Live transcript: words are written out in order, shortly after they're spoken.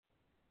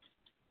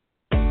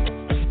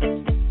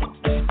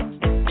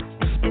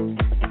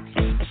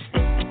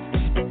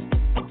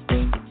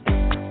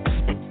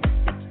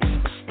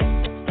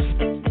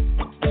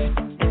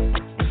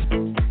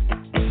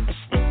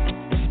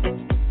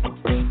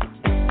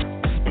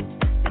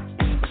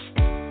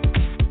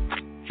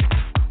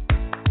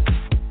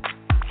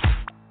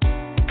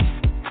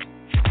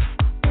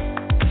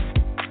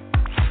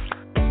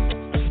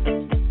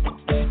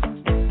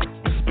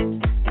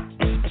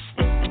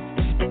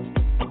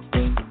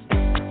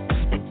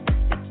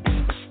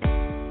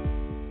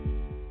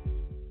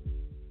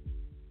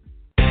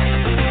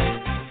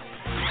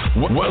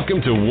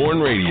Welcome to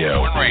Warn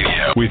Radio,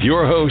 with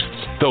your hosts,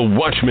 the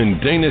Watchman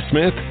Dana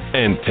Smith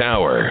and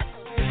Tower.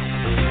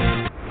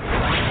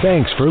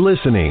 Thanks for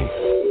listening.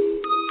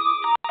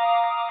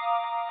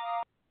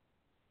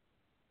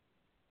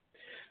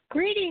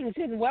 Greetings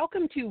and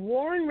welcome to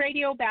Warn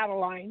Radio Battle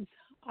Lines.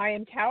 I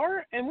am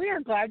Tower, and we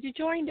are glad you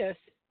joined us.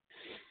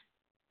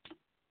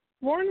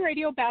 Warn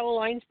Radio Battle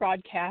Lines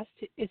broadcast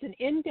is an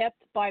in-depth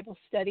Bible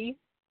study,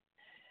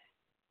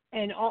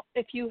 and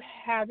if you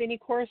have any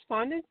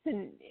correspondence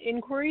and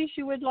inquiries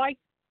you would like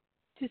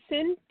to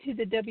send to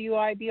the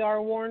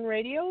WIBR Warn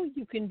Radio,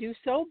 you can do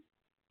so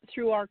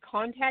through our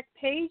contact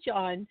page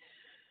on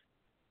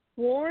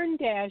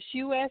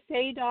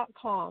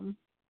warn-usa.com.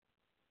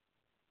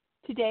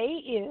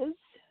 Today is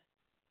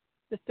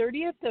the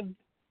 30th of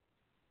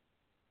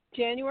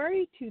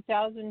January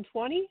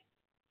 2020,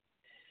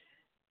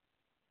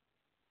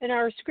 and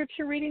our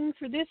scripture reading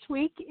for this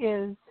week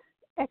is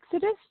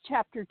Exodus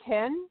chapter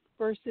 10,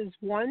 verses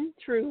 1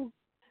 through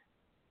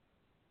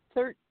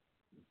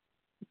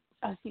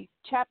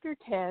chapter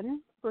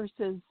 10,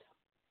 verses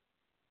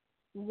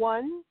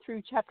 1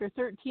 through chapter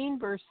 13,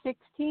 verse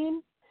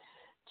 16,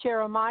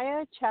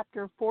 Jeremiah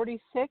chapter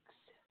 46,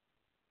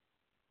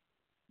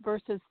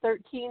 verses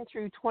 13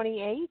 through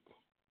 28,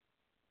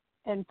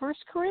 and 1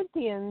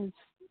 Corinthians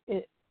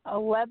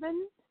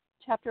 11,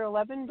 chapter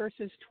 11,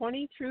 verses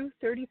 20 through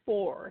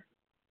 34.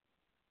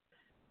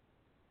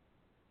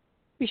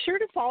 Be sure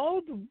to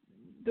follow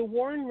the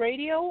Warn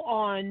Radio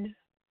on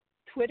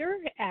Twitter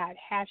at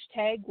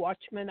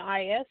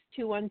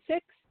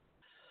 #WatchmanIS216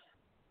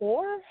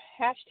 or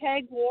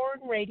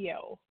 #Warn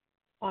Radio.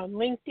 On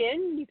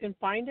LinkedIn, you can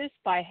find us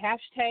by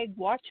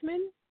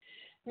 #Watchman.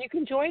 You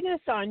can join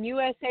us on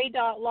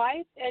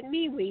USA.life and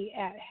MeWe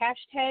at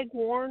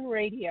 #Warn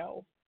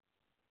Radio.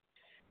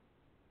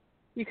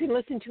 You can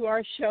listen to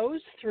our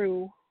shows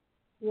through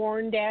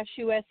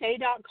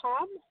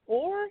warn-usa.com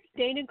or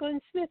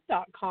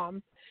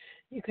danaglennsmith.com.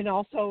 You can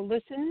also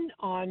listen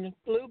on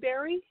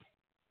Blueberry,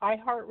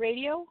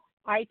 iHeartRadio,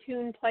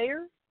 iTunes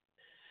Player,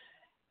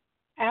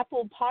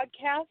 Apple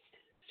Podcast,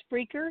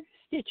 Spreaker,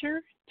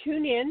 Stitcher,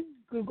 TuneIn,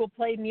 Google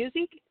Play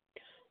Music,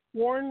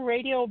 Warn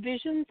Radio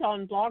Visions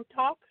on Blog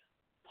Talk,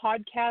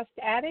 Podcast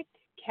Addict,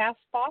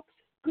 CastBox,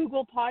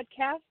 Google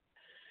Podcast,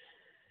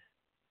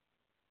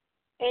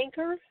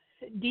 Anchor,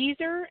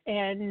 Deezer,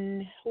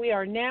 and we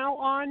are now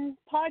on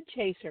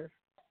Podchaser.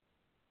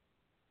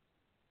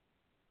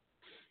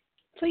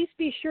 Please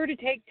be sure to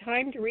take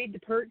time to read the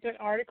pertinent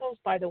articles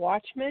by the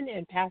Watchman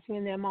and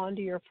passing them on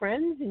to your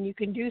friends, and you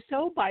can do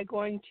so by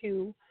going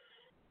to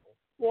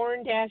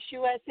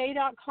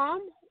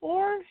warn-usa.com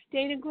or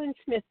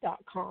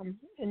danaglennsmith.com.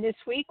 And this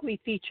week we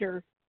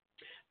feature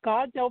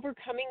God's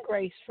Overcoming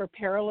Grace for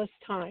Perilous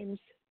Times.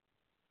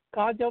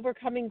 God's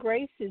overcoming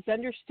grace is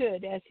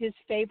understood as His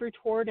favor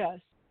toward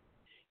us.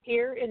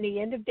 Here in the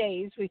end of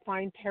days we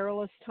find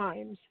perilous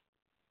times.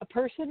 A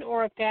person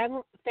or a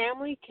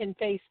family can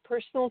face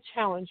personal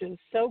challenges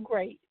so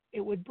great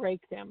it would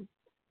break them.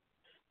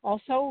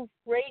 Also,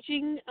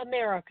 raging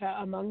America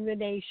among the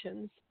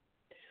nations.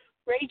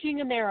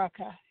 Raging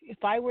America.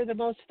 If I were the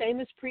most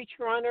famous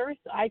preacher on earth,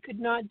 I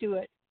could not do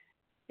it.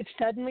 If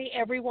suddenly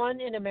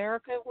everyone in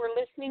America were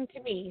listening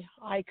to me,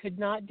 I could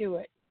not do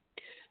it.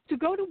 So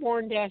go to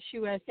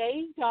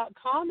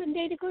warn-usa.com and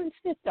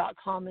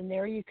danaglennsmith.com, and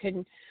there you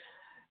can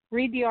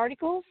read the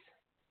articles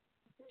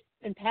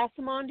and pass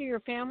them on to your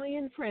family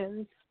and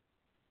friends.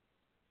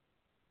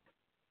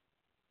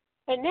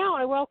 And now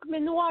I welcome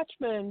in the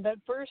Watchman, but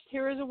first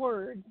here is a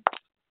word.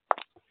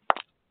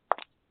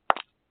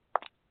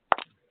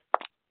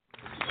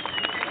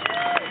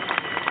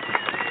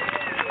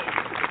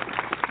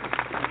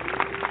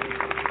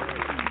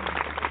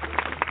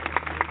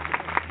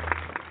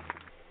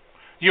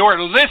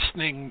 You're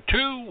listening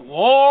to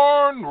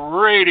Warn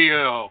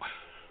Radio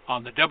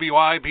on the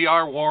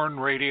WIBR Warn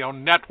Radio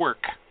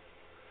Network.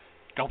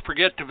 Don't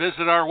forget to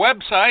visit our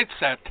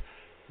websites at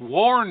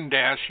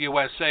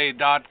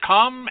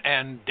warn-usa.com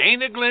and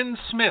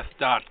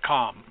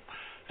danaglennsmith.com.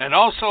 And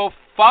also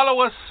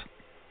follow us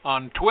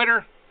on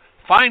Twitter,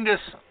 find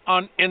us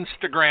on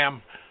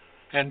Instagram,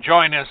 and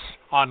join us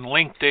on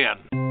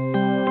LinkedIn.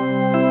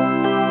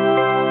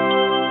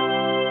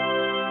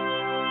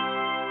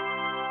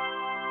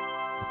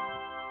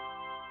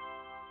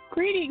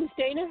 Greetings,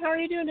 Dana. How are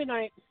you doing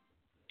tonight?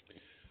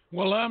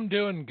 Well, I'm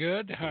doing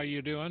good. How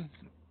you doing?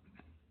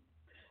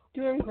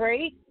 Doing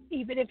great.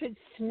 Even if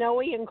it's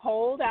snowy and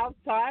cold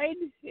outside,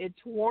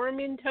 it's warm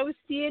and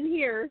toasty in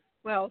here.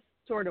 Well,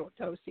 sort of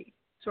toasty,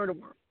 sort of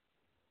warm.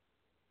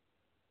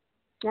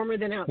 Warmer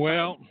than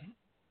outside.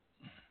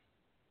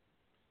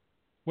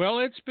 Well,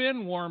 it's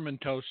been warm and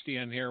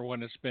toasty in here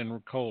when it's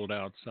been cold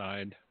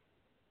outside.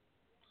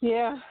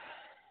 Yeah.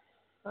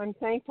 I'm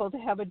thankful to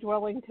have a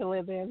dwelling to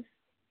live in.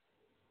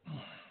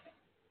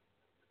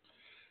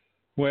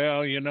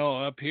 Well,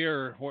 up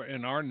here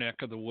in our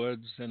neck of the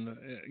woods, and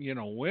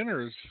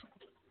winters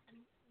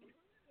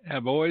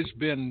have always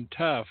been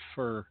tough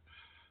for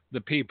the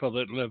people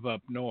that live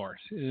up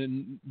north,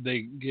 and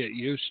they get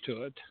used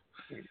to it.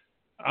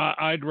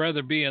 I'd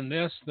rather be in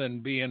this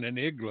than be in an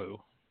igloo.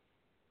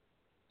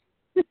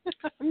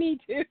 Me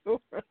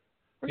too.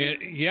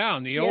 Yeah,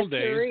 in the Yes, old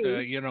days,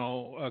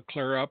 sirree.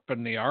 clear up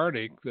in the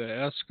Arctic,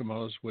 the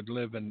Eskimos would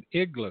live in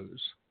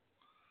igloos.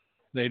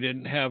 They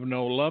didn't have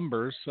no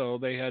lumber, so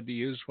they had to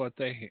use what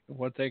they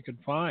could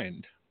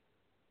find.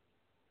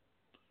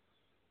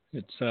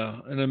 It's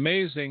an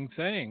amazing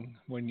thing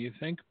when you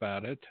think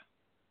about it,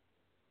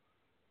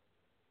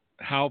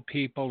 how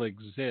people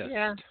exist.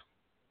 Yeah.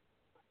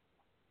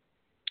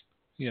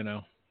 You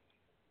know.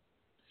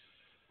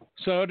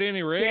 So at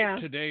any rate, Yeah.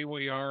 today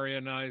we are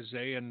in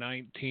Isaiah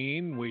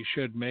 19. We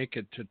should make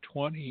it to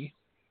 20.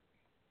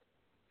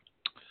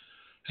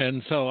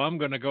 And so I'm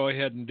going to go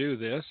ahead and do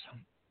this.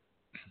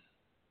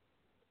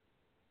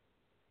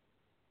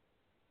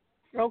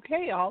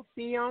 Okay, I'll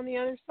see you on the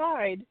other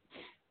side.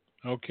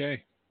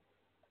 Okay.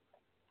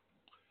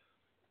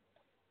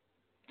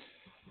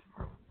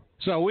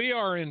 So we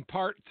are in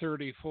part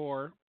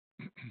 34.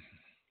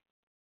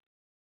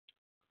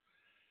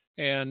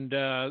 And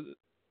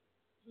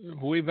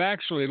we've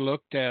actually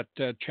looked at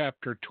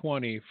chapter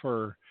 20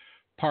 for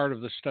part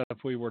of the stuff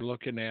we were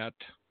looking at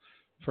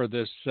for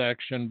this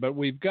section, but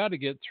we've got to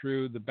get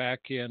through the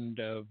back end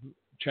of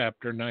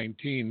chapter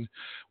 19.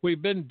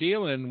 We've been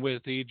dealing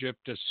with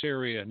Egypt,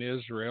 Assyria, and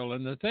Israel,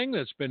 and the thing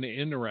that's been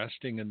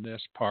interesting in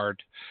this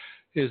part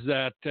is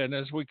that, and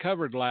as we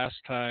covered last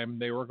time,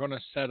 they were going to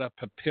set up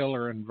a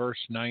pillar in verse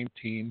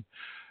 19,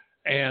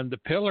 and the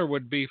pillar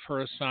would be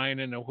for a sign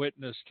and a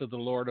witness to the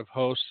Lord of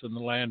hosts in the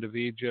land of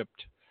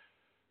Egypt.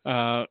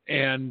 The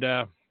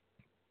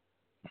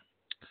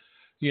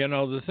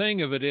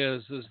thing of it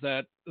is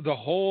that the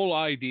whole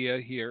idea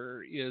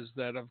here is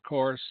that, of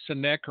course,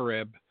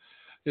 Sennacherib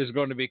is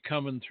going to be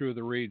coming through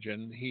the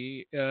region.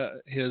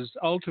 His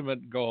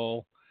ultimate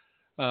goal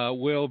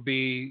will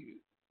be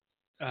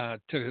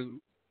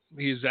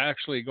he's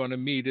actually going to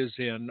meet his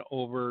end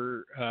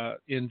over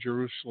in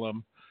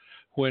Jerusalem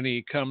when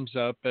he comes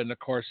up, and of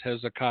course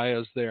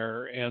Hezekiah's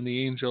there, and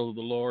the angel of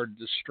the Lord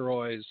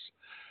destroys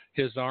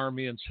his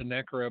army, and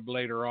Sennacherib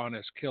later on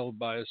is killed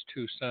by his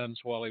two sons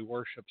while he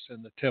worships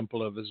in the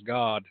temple of his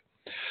God.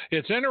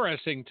 It's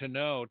interesting to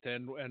note,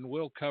 and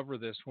we'll cover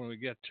this when we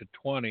get to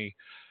 20,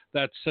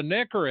 that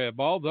Sennacherib,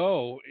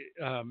 although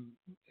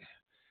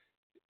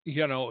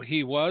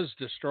he was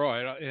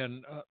destroyed,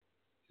 and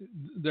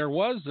there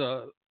was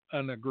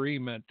an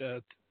agreement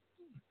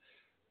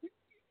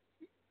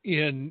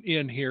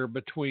in here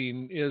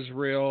between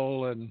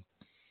Israel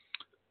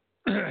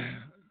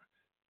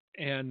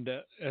and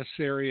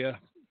Assyria,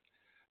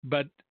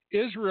 but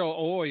Israel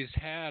always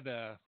had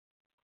a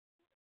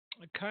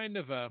kind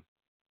of a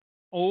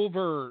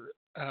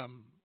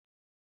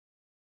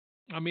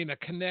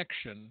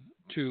connection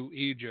to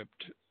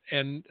Egypt,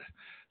 and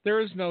there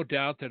is no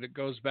doubt that it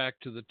goes back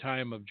to the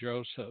time of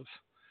Joseph,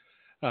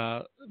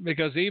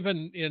 because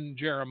even in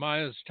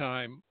Jeremiah's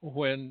time,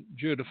 when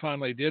Judah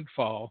finally did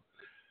fall,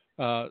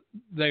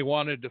 they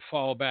wanted to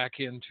fall back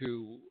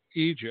into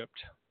Egypt.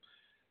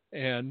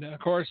 And, of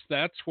course,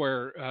 that's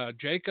where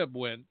Jacob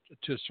went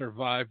to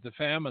survive the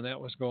famine that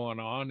was going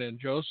on, and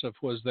Joseph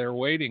was there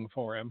waiting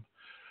for him.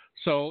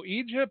 So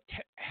Egypt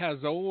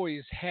has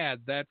always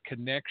had that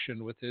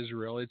connection with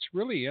Israel. It's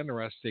really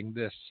interesting,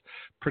 this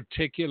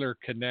particular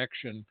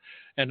connection.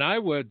 And I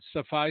would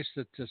suffice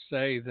it to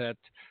say that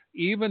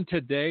even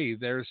today,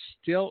 there's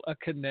still a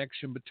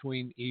connection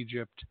between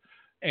Egypt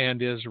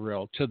and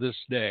Israel to this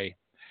day.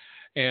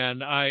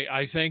 And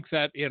I think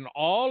that in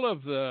all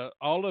of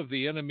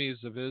the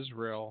enemies of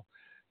Israel,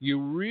 you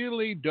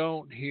really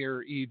don't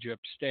hear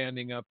Egypt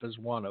standing up as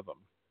one of them.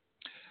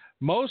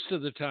 Most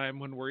of the time,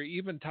 when we're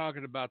even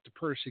talking about the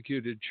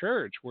persecuted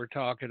church, we're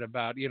talking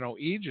about,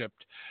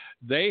 Egypt.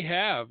 They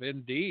have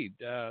indeed.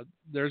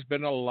 There's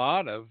been a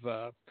lot of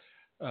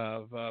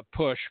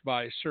push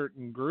by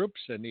certain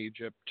groups in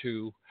Egypt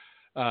to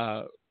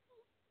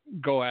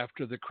go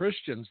after the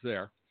Christians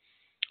there.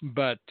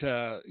 But,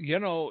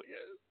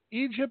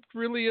 Egypt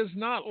really is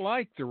not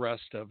like the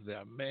rest of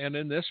them. And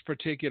in this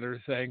particular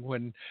thing,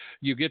 when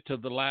you get to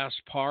the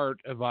last part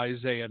of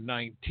Isaiah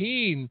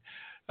 19,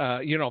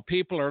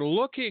 people are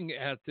looking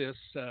at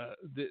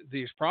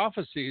these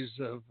prophecies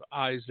of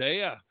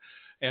Isaiah,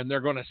 and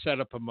they're going to set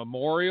up a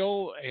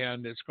memorial,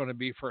 and it's going to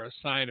be for a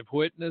sign of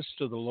witness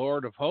to the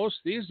Lord of hosts.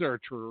 These are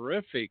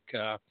terrific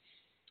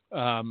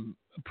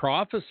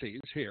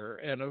prophecies here.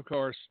 And, of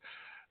course,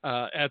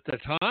 at the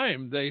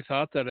time, they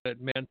thought that it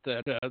meant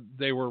that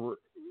they were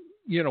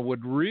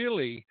would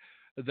really,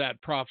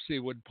 that prophecy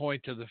would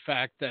point to the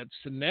fact that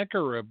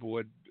Sennacherib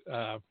would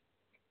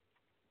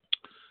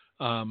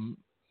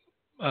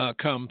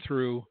come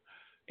through,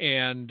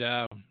 and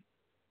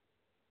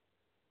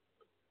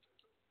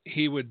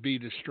he would be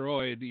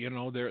destroyed.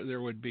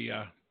 There would be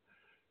a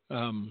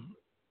I'm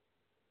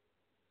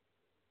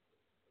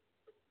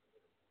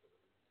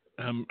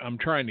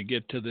trying to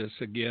get to this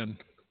again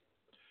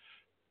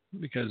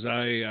because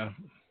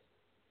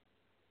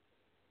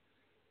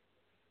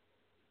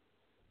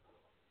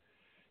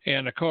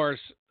and of course,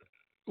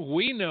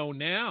 we know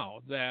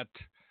now that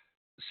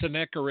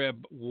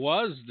Sennacherib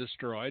was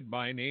destroyed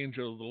by an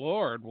angel of the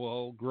Lord,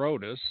 well,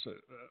 Grotus,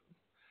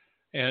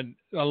 and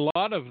a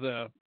lot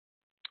of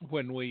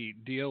when we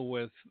deal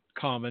with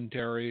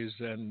commentaries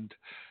and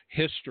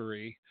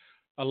history,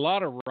 a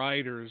lot of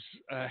writers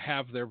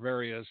have their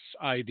various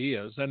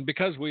ideas. And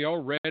because we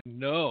already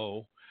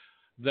know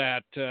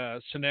that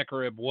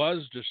Sennacherib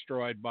was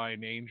destroyed by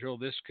an angel,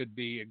 this could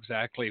be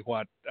exactly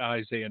what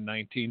Isaiah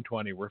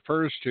 19:20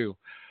 refers to.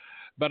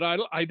 But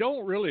I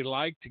don't really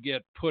like to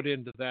get put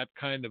into that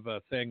kind of a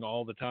thing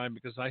all the time,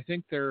 because I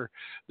think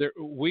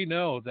we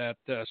know that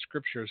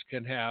scriptures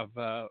can have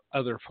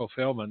other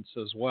fulfillments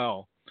as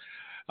well.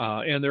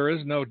 And there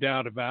is no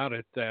doubt about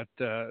it that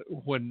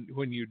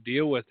when you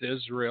deal with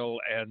Israel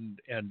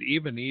and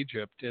even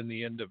Egypt in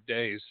the end of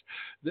days,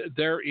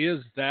 there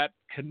is that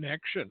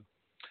connection.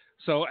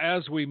 So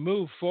as we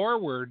move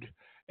forward,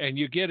 and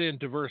you get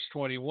into verse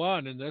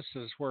 21, and this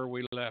is where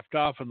we left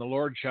off, and the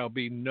Lord shall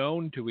be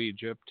known to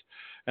Egypt,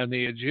 and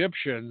the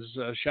Egyptians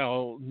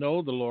shall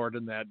know the Lord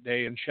in that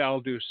day, and shall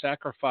do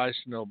sacrifice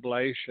and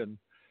oblation.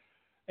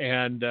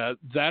 And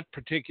that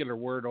particular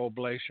word,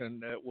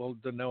 oblation, will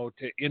denote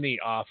any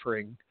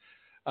offering.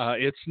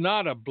 It's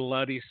not a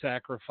bloody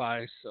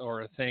sacrifice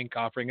or a thank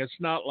offering. It's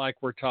not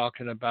like we're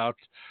talking about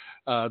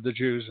the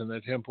Jews in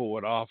the temple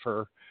would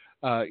offer,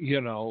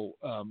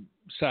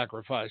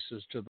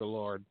 sacrifices to the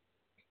Lord.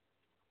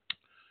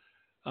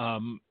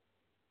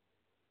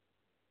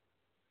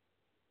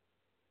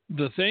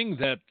 The thing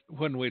that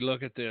when we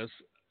look at this,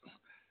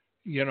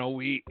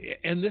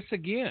 and this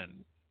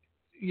again,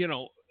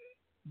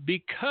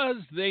 because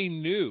they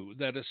knew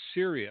that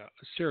Assyria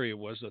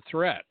was a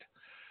threat,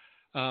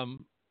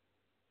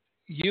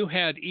 you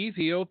had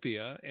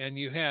Ethiopia and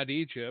you had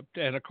Egypt,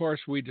 and of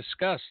course we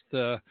discussed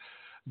the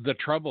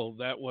trouble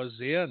that was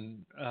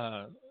in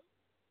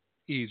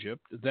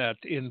Egypt, that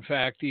in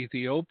fact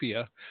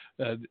Ethiopia,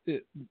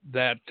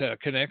 that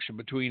connection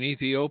between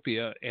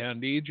Ethiopia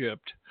and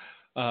Egypt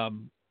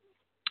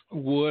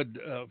would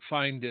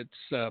find its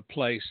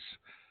place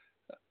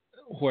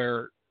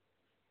where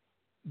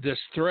this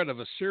threat of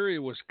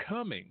Assyria was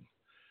coming.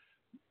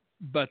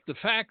 But the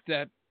fact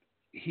that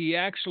he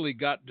actually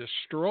got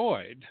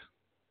destroyed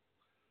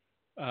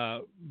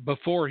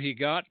before he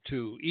got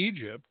to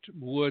Egypt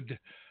would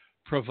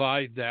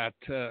provide that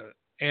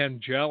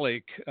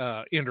angelic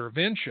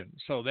intervention.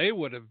 So they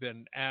would have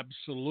been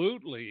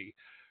absolutely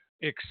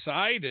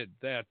excited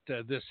that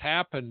this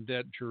happened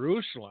at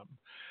Jerusalem.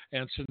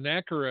 And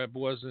Sennacherib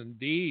was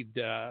indeed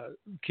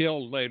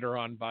killed later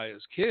on by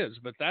his kids,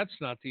 but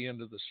that's not the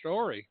end of the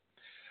story.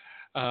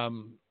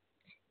 And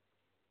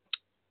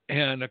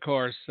of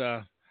course,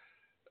 the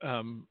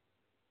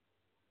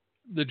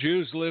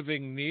Jews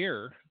living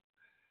near,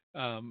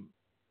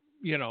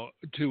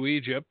 to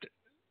Egypt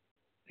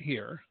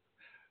here,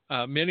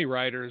 many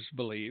writers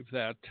believe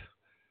that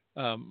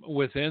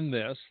within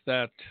this,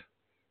 that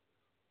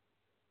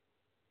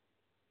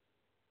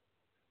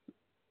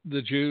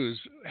the Jews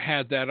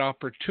had that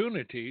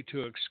opportunity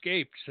to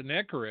escape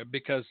Sennacherib,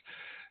 because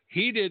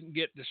he didn't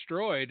get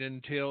destroyed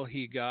until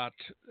he got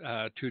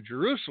to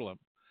Jerusalem,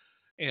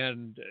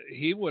 and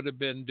he would have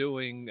been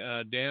doing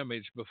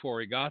damage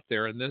before he got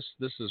there. And this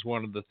is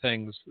one of the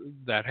things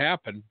that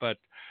happened. But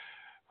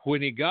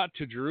when he got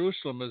to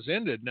Jerusalem, is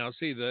ended. Now,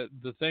 see, the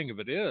thing of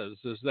it is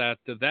that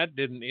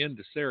didn't end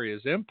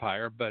Assyria's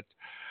empire, but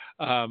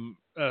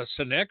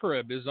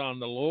Sennacherib is on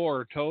the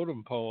lower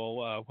totem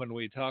pole when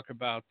we talk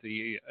about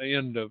the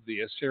end of the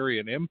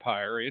Assyrian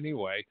Empire.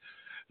 Anyway,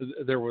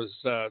 there was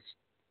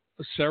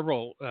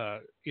several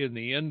in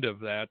the end of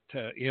that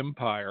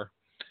empire,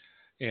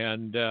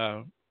 and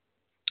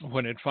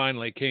when it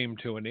finally came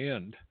to an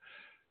end.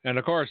 And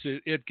of course,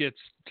 it gets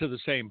to the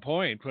same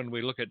point when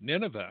we look at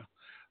Nineveh.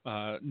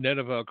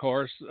 Nineveh, of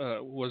course,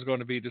 was going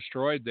to be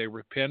destroyed. They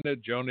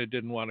repented. Jonah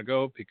didn't want to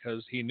go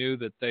because he knew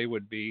that they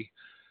would be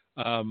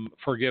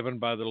forgiven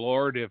by the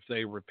Lord if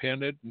they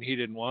repented, and he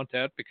didn't want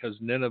that because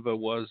Nineveh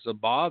was a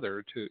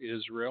bother to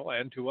Israel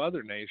and to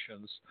other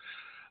nations.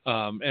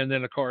 And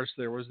then, of course,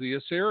 there was the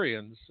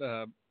Assyrians.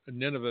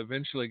 Nineveh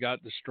eventually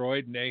got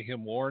destroyed.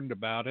 Nahum warned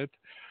about it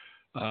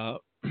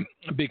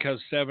because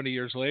 70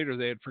 years later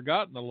they had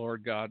forgotten the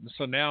Lord God. And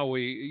so now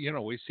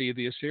we see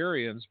the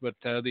Assyrians, but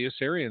the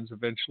Assyrians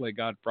eventually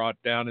got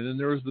brought down. And then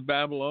there was the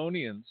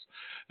Babylonians.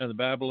 And the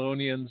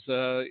Babylonians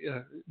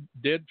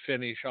did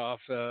finish off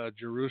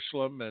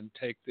Jerusalem and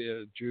take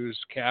the Jews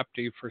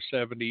captive for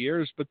 70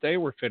 years, but they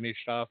were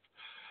finished off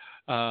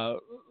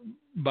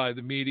by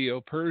the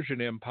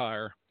Medo-Persian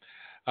Empire.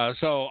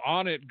 So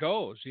on it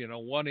goes,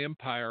 one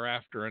empire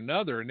after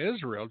another. In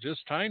Israel,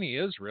 just tiny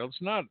Israel,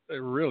 it's not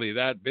really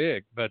that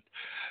big. But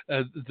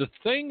the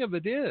thing of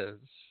it is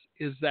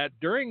that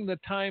during the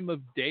time of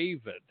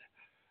David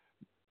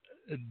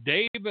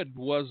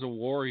was a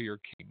warrior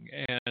king,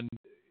 and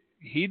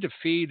he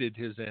defeated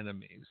his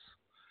enemies.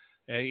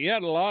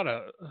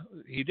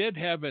 He did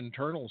have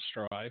internal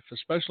strife,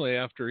 especially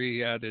after he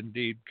had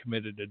indeed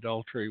committed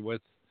adultery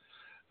with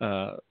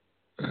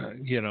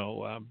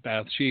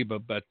Bathsheba,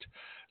 but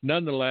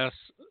nonetheless,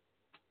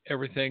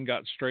 everything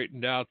got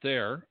straightened out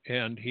there,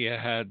 and he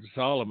had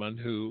Solomon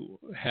who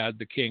had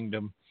the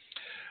kingdom.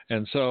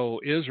 And so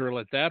Israel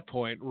at that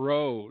point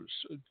rose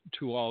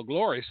to all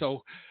glory.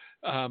 So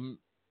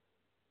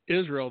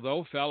Israel,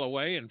 though, fell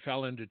away and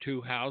fell into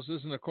two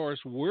houses. And of course,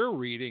 we're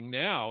reading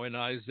now in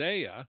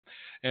Isaiah.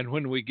 And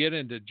when we get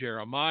into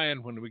Jeremiah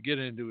and when we get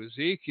into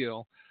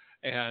Ezekiel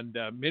and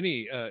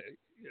many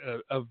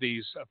of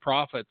these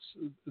prophets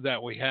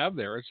that we have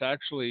there, it's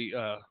actually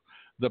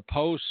the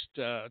post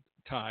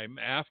time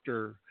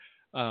after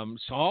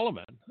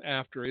Solomon,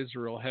 after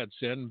Israel had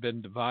sinned,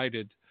 been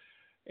divided.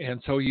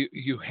 And so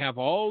you have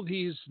all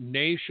these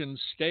nation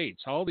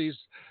states, all these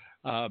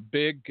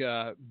big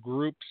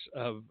groups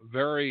of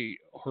very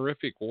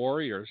horrific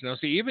warriors. Now,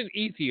 see, even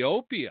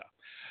Ethiopia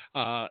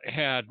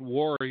had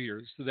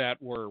warriors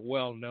that were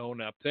well known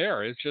up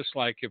there. It's just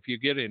like if you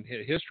get in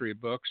history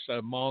books,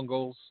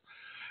 Mongols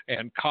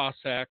and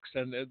Cossacks,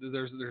 and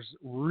there's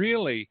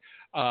really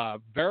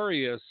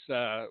various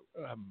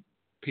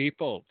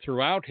people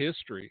throughout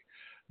history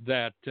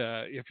that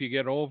if you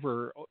get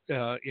over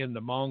in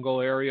the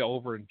Mongol area,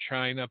 over in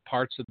China,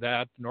 parts of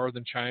that,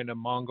 northern China,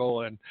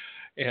 Mongol and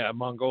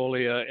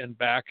Mongolia, and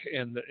back,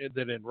 and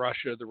then in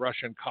Russia, the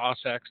Russian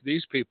Cossacks,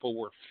 these people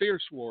were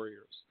fierce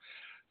warriors.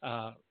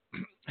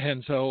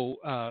 And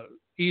so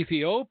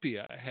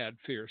Ethiopia had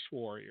fierce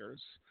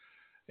warriors.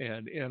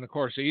 And of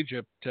course,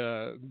 Egypt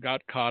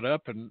got caught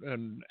up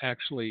and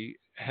actually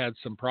had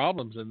some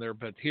problems in there.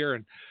 But here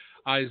in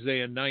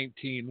Isaiah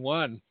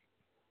 19:1,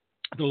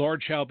 the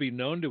Lord shall be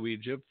known to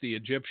Egypt. The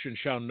Egyptians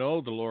shall know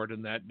the Lord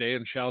in that day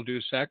and shall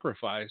do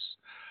sacrifice.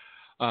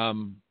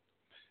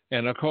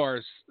 And of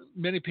course,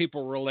 many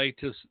people relate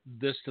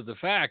this to the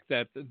fact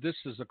that this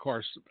is, of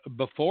course,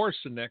 before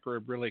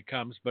Sennacherib really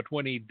comes. But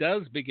when he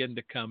does begin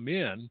to come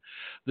in,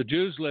 the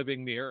Jews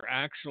living there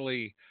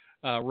actually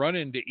run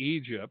into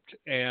Egypt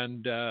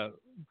and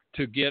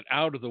to get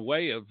out of the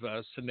way of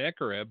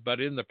Sennacherib. But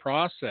in the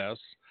process,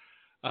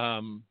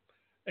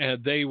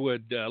 and they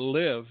would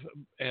live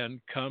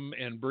and come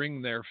and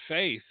bring their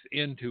faith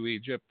into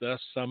Egypt.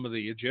 Thus, some of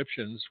the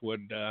Egyptians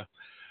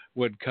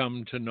would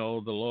come to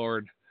know the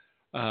Lord.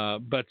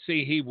 But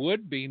see, he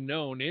would be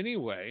known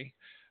anyway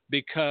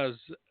because,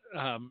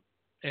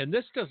 and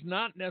this does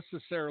not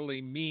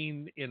necessarily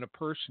mean in a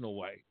personal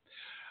way,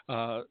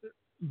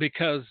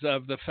 because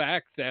of the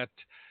fact that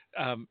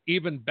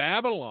even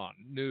Babylon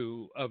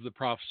knew of the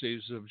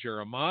prophecies of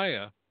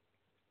Jeremiah.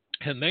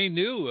 And they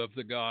knew of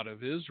the God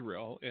of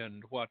Israel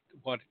and what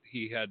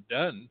he had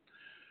done.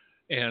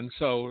 And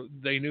so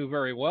they knew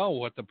very well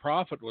what the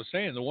prophet was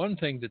saying. The one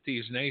thing that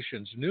these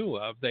nations knew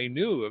of, they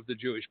knew of the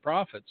Jewish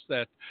prophets,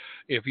 that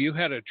if you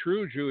had a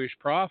true Jewish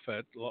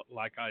prophet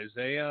like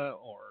Isaiah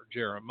or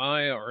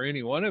Jeremiah or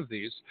any one of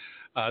these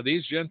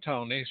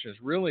Gentile nations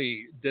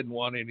really didn't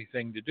want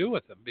anything to do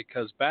with them,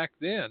 because back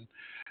then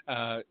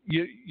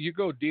you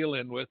go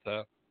dealing with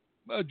a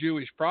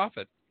Jewish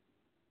prophet,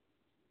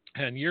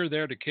 and you're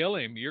there to kill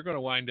him, you're going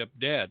to wind up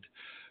dead.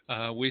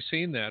 We've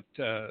seen that,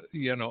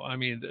 I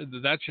mean,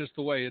 that's just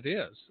the way it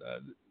is.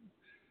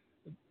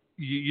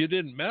 You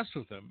didn't mess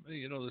with him.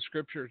 The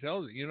scripture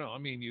tells you,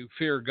 you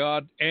fear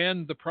God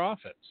and the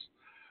prophets.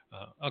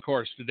 Of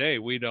course, today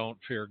we don't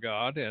fear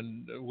God,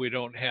 and we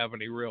don't have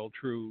any real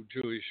true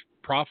Jewish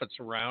prophets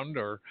around,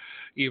 or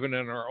even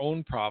in our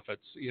own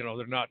prophets.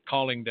 They're not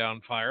calling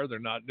down fire. They're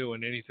not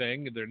doing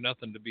anything. They're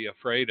nothing to be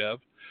afraid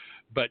of.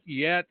 But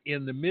yet,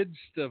 in the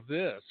midst of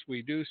this,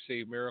 we do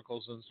see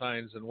miracles and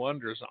signs and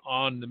wonders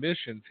on the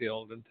mission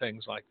field and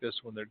things like this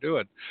when they're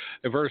doing.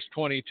 In verse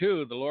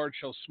 22, the Lord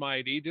shall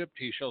smite Egypt,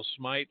 he shall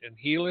smite and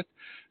heal it,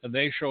 and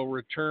they shall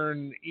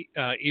return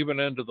even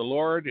unto the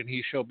Lord, and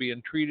he shall be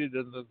entreated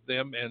unto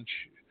them and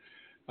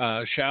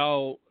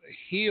shall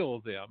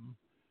heal them.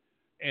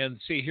 And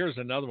see, here's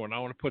another one. I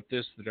want to put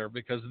this there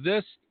because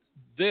this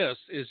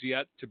is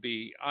yet to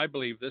be, I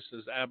believe this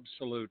is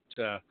absolute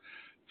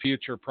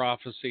future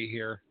prophecy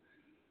here.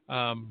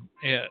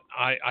 And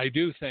I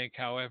do think,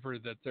 however,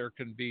 that there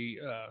can be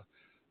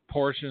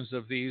portions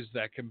of these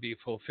that can be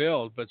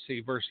fulfilled. But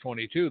see, verse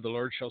 22, the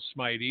Lord shall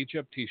smite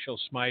Egypt, he shall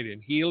smite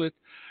and heal it.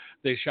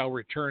 They shall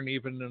return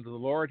even unto the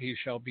Lord, he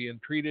shall be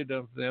entreated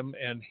of them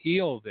and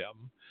heal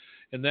them.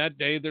 In that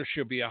day there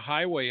shall be a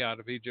highway out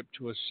of Egypt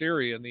to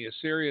Assyria, and the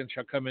Assyrian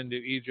shall come into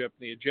Egypt,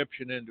 and the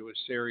Egyptian into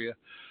Assyria,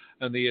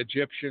 and the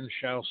Egyptians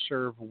shall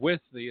serve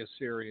with the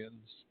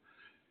Assyrians.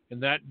 In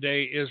that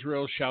day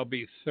Israel shall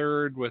be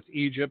third with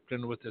Egypt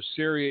and with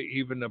Assyria,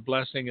 even a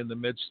blessing in the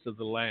midst of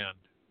the land.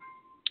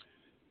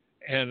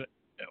 And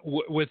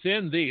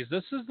within these,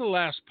 this is the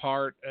last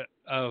part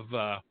of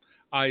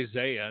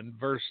Isaiah in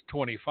verse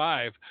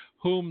 25,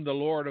 whom the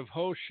Lord of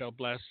hosts shall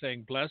bless,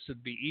 saying,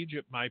 Blessed be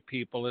Egypt, my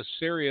people,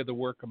 Assyria, the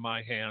work of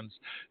my hands,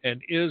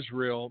 and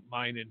Israel,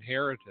 mine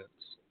inheritance.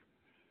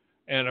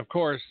 And of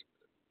course,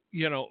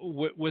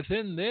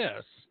 within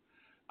this,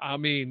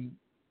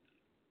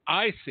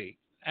 I see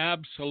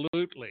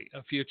absolutely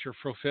a future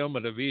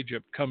fulfillment of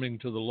Egypt coming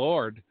to the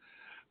Lord,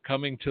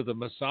 coming to the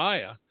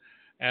Messiah.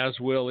 as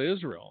will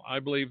Israel. I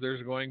believe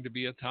there's going to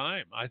be a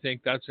time. I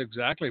think that's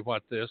exactly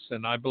what this,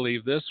 and I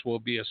believe this will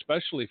be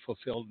especially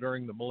fulfilled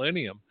during the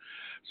millennium.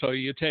 So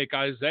you take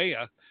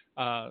Isaiah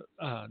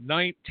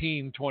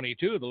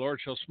 19:22, the Lord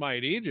shall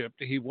smite Egypt.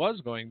 He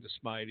was going to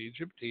smite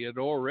Egypt. He had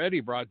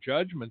already brought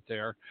judgment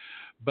there.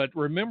 But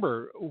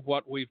remember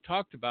what we've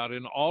talked about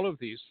in all of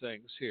these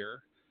things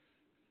here,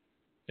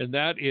 and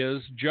that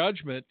is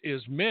judgment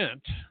is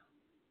meant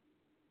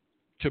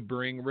to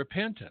bring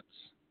repentance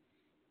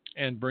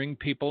and bring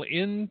people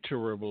into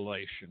a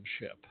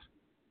relationship.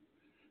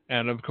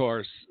 And of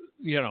course,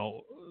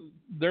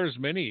 there's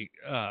many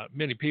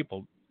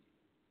people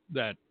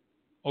that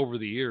over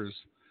the years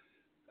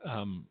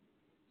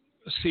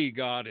see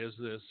God as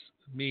this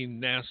mean,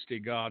 nasty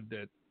God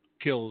that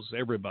kills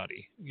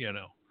everybody,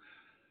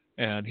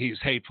 and he's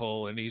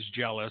hateful and he's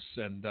jealous.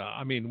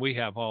 And we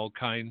have all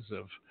kinds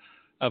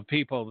of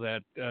people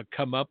that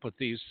come up with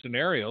these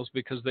scenarios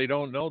because they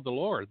don't know the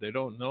Lord. They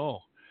don't know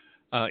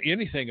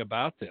anything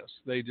about this.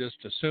 They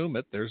just assume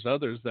it. There's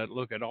others that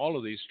look at all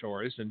of these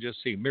stories and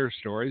just see mere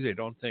stories. They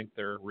don't think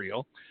they're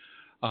real.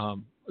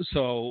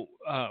 So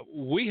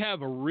we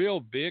have a real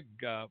big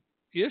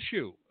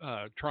issue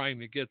trying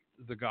to get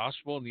the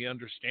gospel and the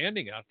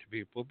understanding out to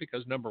people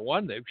because, number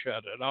one, they've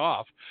shut it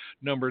off.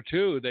 Number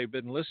two, they've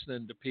been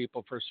listening to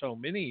people for so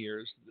many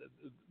years.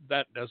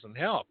 That doesn't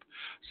help.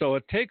 So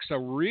it takes a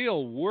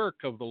real work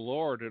of the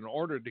Lord in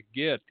order to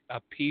get a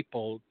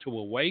people to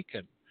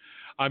awaken.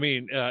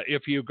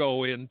 If you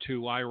go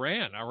into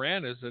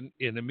Iran is an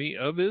enemy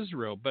of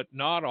Israel, but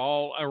not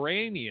all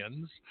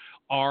Iranians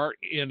are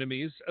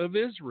enemies of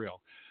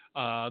Israel.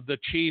 The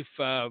chief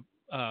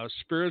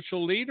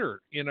spiritual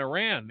leader in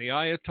Iran, the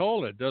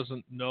Ayatollah,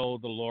 doesn't know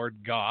the Lord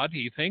God.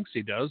 He thinks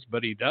he does,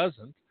 but he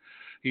doesn't.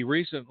 He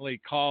recently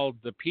called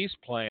the peace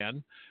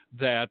plan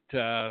that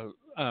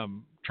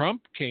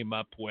Trump came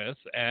up with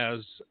as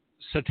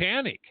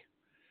satanic.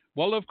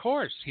 Well, of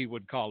course he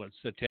would call it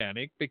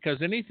satanic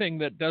because anything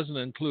that doesn't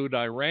include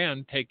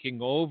Iran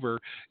taking over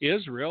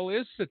Israel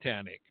is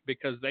satanic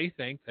because they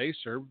think they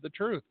serve the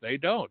truth. They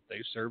don't.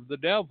 They serve the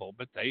devil,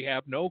 but they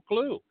have no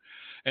clue.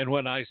 And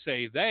when I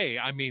say they,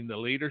 I mean the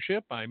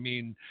leadership. I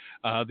mean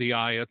the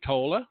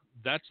Ayatollah.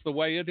 That's the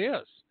way it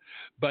is.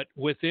 But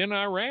within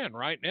Iran,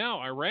 right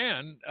now,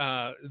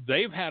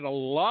 they've had a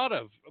lot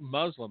of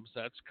Muslims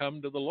that's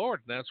come to the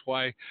Lord. And that's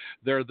why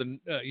they're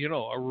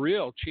a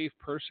real chief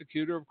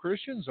persecutor of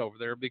Christians over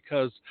there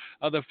because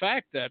of the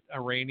fact that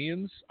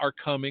Iranians are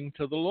coming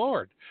to the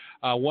Lord.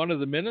 One of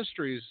the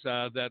ministries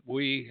that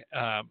we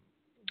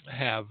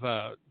have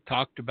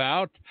talked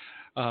about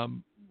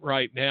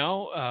right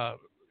now,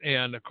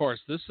 and of course,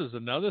 this is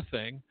another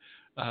thing.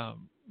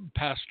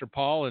 Pastor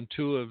Paul and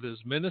two of his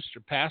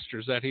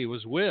pastors that he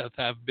was with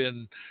have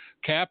been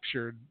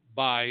captured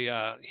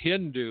by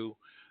Hindu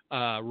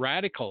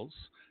radicals,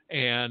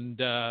 and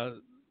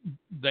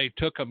they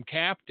took them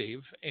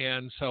captive.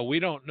 And so we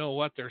don't know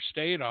what their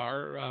state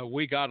are.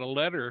 We got a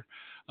letter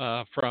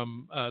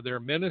from their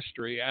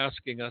ministry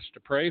asking us to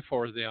pray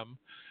for them.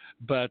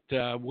 But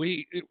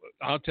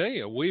I'll tell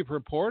you, we've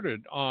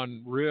reported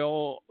on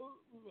real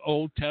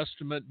Old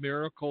Testament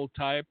miracle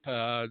type,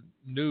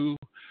 New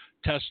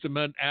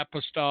Testament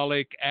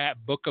apostolic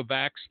Book of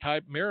Acts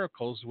type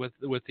miracles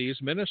with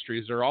these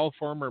ministries. They're all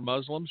former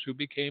Muslims who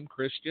became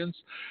Christians,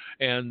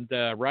 and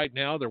right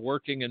now they're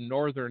working in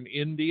northern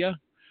India.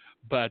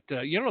 But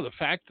the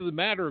fact of the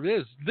matter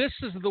is, this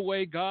is the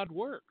way God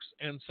works.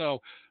 And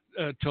so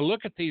to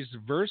look at these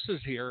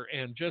verses here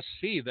and just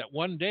see that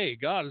one day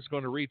God is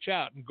going to reach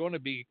out and going to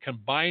be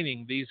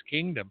combining these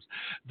kingdoms,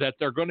 that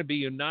they're going to be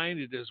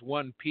united as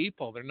one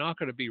people. They're not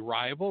going to be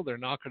rival. They're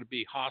not going to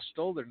be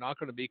hostile. They're not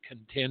going to be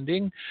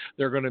contending.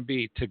 They're going to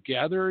be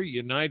together,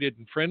 united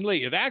and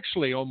friendly. It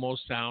actually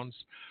almost sounds,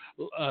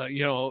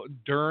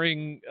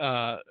 during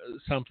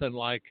something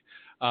like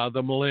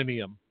the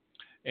millennium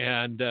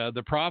and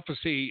the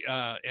prophecy,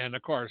 and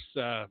of course,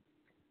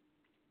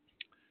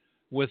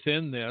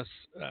 within this,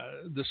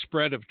 the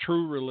spread of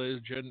true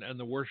religion and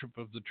the worship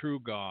of the true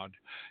God.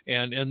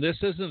 And this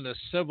isn't a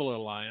civil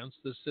alliance.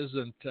 This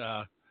isn't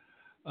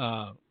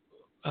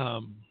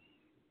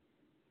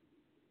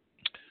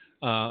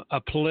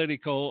a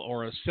political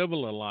or a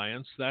civil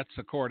alliance. That's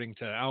according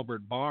to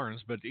Albert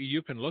Barnes. But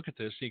you can look at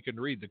this. You can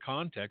read the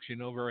context. You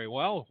know very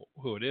well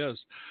who it is.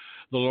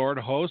 The Lord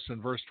of hosts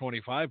in verse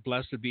 25,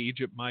 blessed be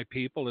Egypt, my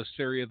people,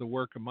 Assyria, the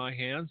work of my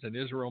hands, and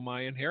Israel,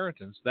 my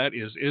inheritance. That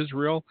is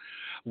Israel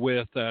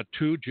with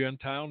two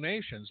Gentile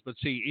nations. But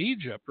see,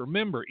 Egypt,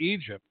 remember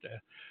Egypt,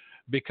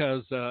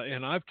 because,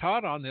 and I've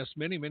taught on this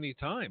many, many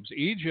times,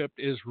 Egypt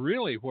is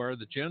really where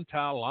the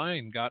Gentile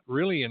line got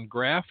really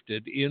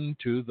engrafted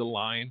into the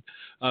line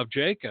of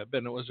Jacob.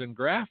 And it was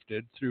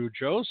engrafted through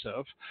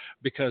Joseph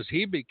because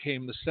he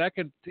became the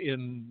second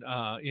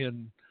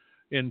in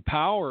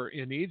power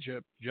in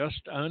Egypt,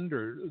 just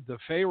under the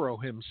Pharaoh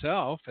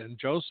himself, and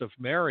Joseph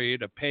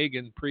married a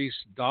pagan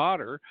priest's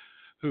daughter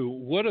who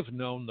would have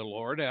known the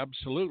Lord,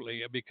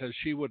 absolutely, because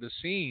she would have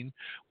seen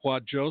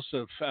what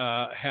Joseph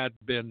had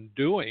been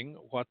doing,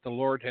 what the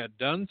Lord had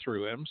done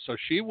through him. So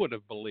she would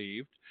have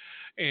believed.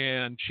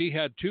 And she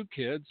had two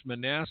kids,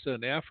 Manasseh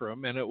and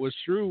Ephraim, and it was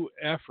through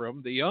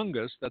Ephraim, the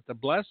youngest, that the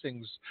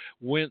blessings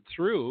went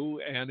through,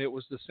 and it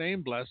was the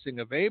same blessing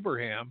of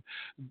Abraham,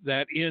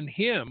 that in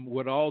him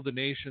would all the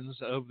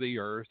nations of the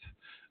earth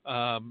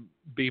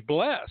be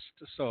blessed.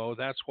 So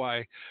that's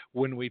why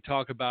when we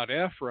talk about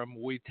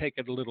Ephraim, we take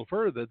it a little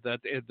further,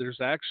 that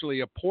there's actually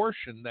a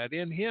portion that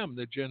in him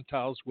the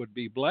Gentiles would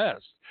be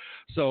blessed.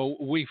 So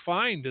we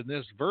find in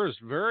this verse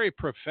very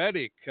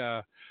prophetic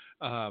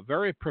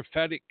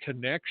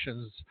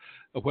connections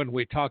when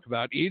we talk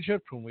about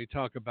Egypt, when we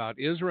talk about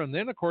Israel, and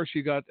then of course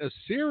you got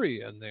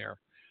Assyria in there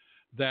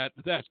that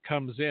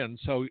comes in.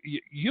 So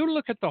you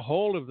look at the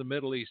whole of the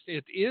Middle East,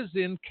 it is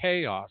in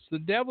chaos. The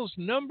devil's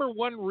number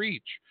one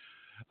reach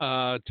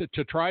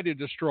to try to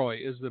destroy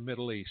is the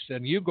Middle East.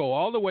 And you go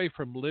all the way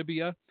from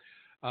Libya,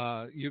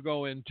 you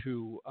go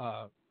into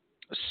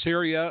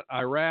Syria,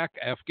 Iraq,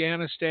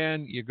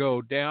 Afghanistan, you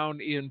go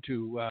down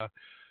into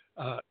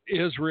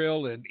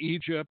Israel and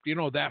Egypt,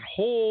 that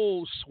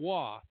whole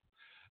swath.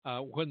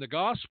 When the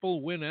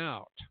gospel went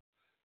out,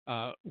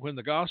 when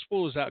the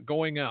gospel was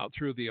going out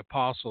through the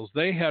apostles,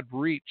 they had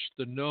reached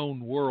the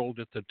known world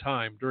at the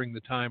time, during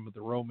the time of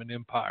the Roman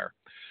Empire.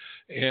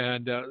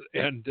 And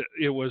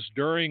it was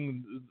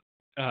during,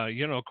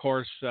 of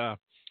course,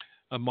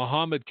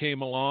 Muhammad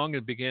came along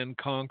and began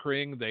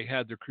conquering. They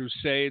had the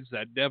Crusades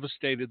that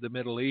devastated the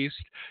Middle East,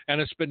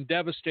 and it's been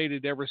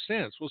devastated ever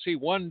since. Well, see,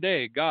 one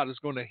day God is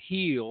going to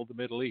heal the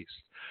Middle East.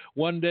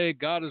 One day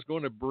God is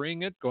going to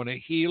bring it, going to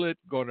heal it,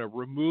 going to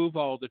remove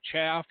all the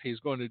chaff. He's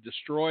going to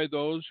destroy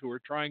those who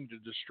are trying to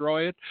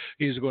destroy it.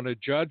 He's going to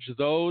judge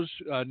those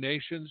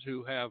nations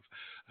who have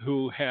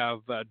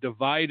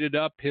divided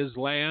up his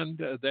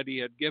land that he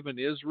had given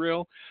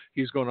Israel.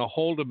 He's going to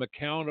hold them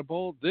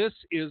accountable. This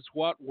is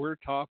what we're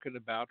talking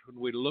about when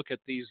we look at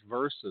these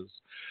verses.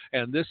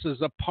 And this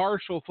is a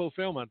partial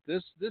fulfillment.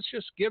 This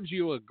just gives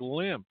you a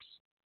glimpse.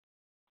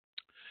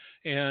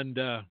 And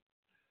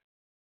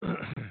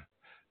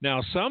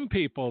now some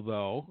people,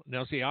 though,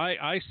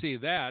 I see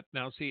that.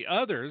 Now see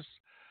others,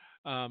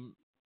 can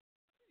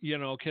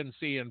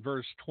see in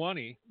verse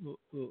 20.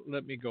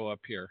 Let me go up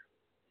here.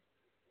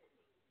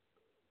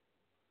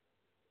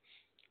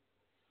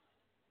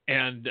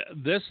 And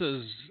this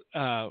is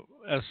a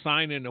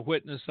sign and a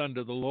witness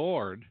unto the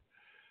Lord,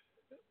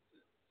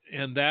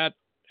 and that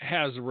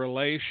has a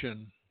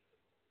relation.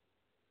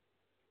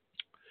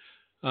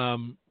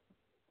 It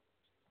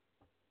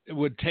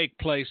would take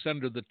place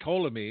under the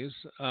Ptolemies.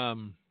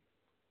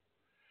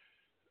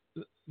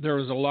 There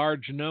was a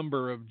large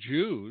number of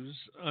Jews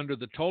under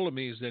the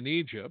Ptolemies in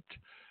Egypt.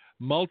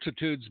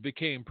 Multitudes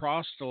became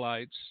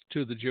proselytes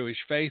to the Jewish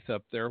faith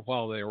up there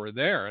while they were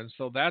there, and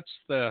so that's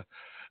the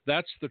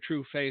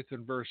true faith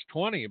in verse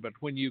 20. But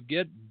when you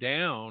get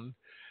down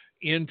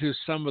into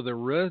some of the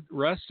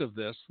rest of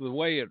this, the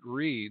way it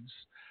reads,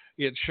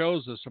 it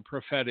shows us a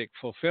prophetic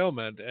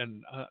fulfillment.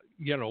 And,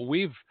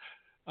 we've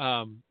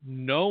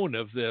known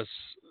of this,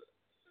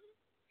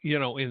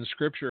 in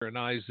Scripture in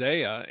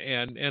Isaiah,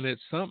 and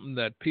it's something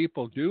that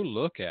people do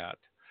look at,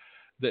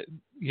 that,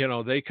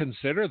 they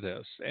consider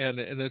this. And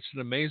it's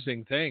an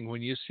amazing thing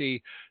when you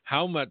see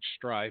how much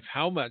strife,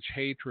 how much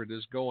hatred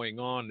is going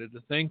on, and to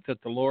think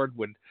that the Lord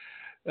would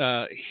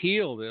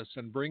heal this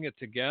and bring it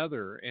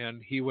together.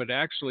 And he would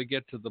actually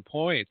get to the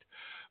point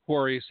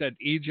where he said,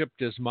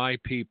 Egypt is my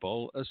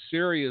people,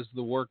 Assyria is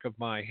the work of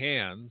my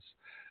hands.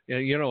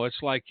 And,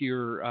 it's like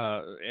you're,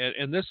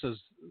 and this is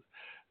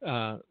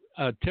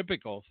a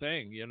typical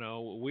thing,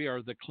 we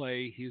are the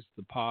clay, he's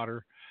the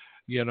potter.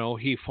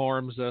 He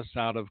forms us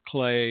out of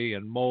clay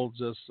and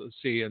molds us.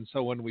 And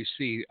so when we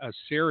see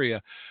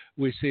Assyria,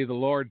 we see the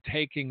Lord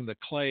taking the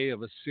clay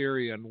of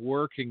Assyria and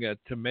working it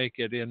to make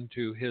it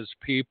into his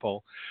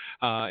people.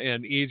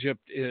 And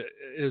Egypt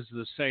is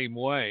the same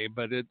way,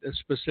 but it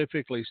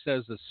specifically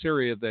says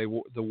Assyria,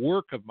 the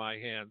work of my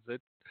hands.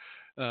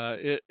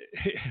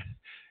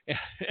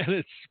 And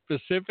it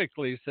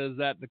specifically says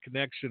that in the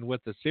connection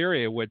with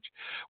Assyria, which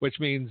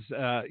means,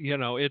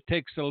 it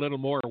takes a little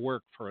more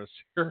work for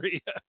Assyria,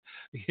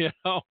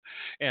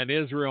 and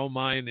Israel,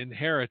 mine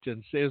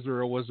inheritance.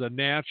 Israel was a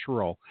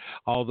natural,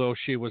 although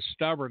she was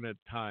stubborn at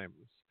times.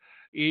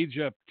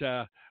 Egypt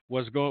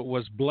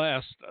was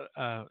blessed,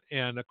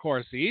 and of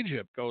course,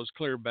 Egypt goes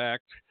clear back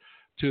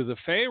to the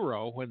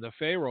Pharaoh. When the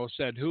Pharaoh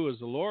said, "Who is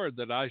the Lord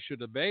that I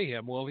should obey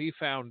him?" Well, he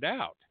found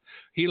out.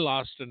 He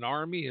lost an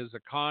army, his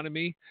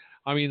economy.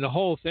 I mean, the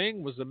whole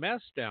thing was a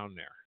mess down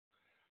there.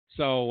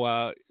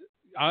 So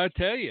I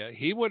tell you,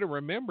 he would have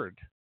remembered.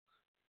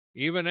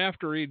 Even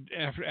after he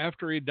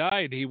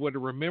died, he would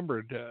have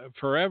remembered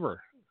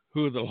forever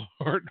who the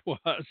Lord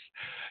was.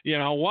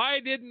 Why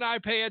didn't I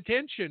pay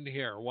attention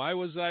here? Why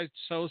was I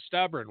so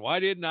stubborn? Why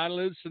didn't I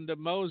listen to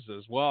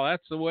Moses? Well,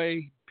 that's the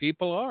way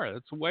people are.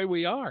 That's the way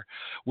we are.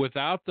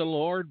 Without the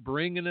Lord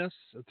bringing us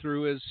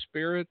through His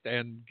Spirit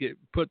and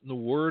putting the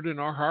Word in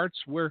our hearts,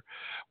 we're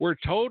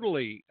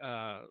totally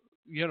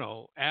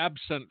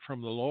absent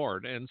from the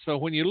Lord. And so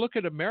when you look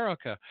at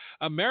America,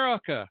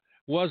 America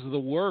was the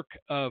work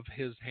of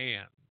His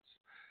hands.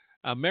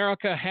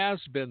 America has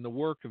been the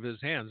work of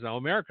His hands. Now,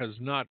 America is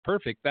not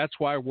perfect. That's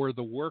why we're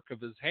the work of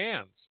His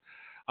hands.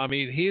 I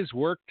mean, He's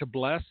worked to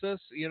bless us.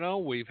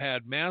 We've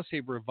had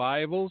massive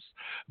revivals,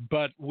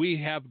 but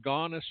we have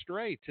gone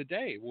astray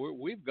today.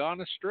 We've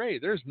gone astray.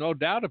 There's no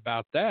doubt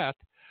about that.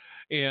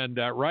 And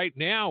right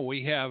now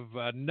we have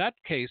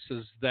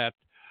nutcases that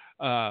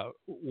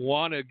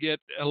want to get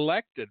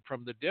elected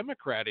from the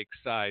Democratic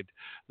side.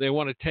 They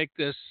want to take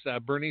this.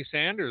 Bernie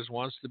Sanders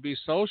wants to be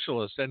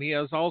socialist, and he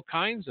has all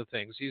kinds of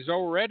things. He's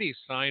already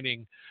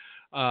signing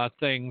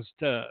things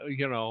to,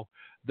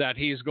 that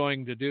he's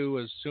going to do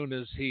as soon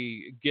as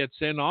he gets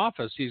in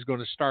office. He's going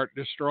to start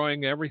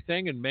destroying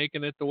everything and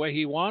making it the way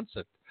he wants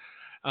it.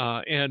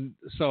 And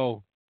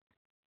so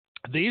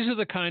these are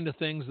the kind of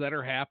things that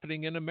are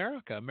happening in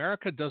America.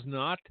 America does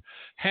not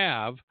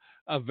have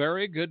a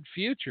very good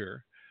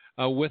future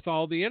with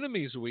all the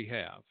enemies we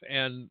have.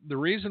 And the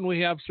reason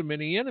we have so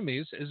many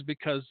enemies is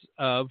because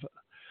of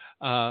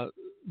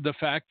the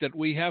fact that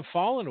we have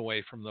fallen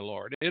away from the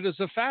Lord. It is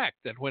a fact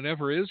that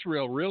whenever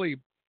Israel really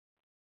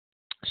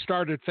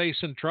started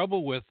facing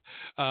trouble with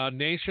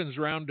nations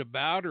round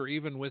about or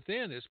even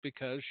within, it's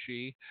because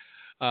she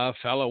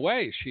fell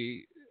away.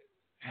 She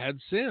had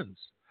sins.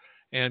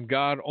 And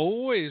God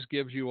always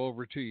gives you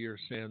over to your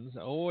sins,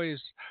 always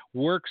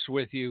works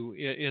with you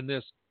in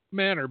this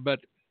manner, but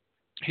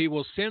He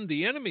will send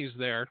the enemies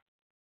there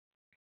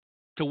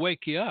to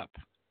wake you up.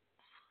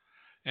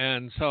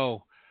 And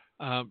so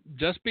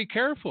just be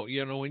careful.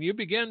 When you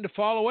begin to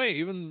fall away,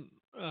 even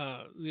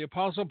the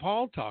Apostle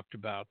Paul talked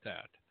about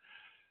that,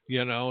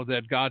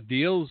 that God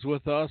deals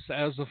with us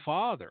as a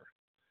father.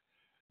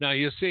 Now,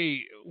 you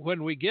see,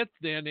 when we get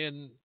then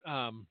in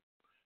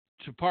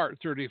to part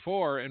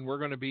 34, and we're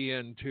going to be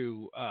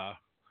into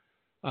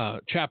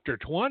chapter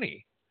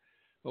 20,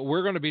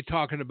 we're going to be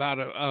talking about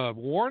a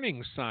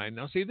warning sign.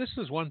 Now, see, this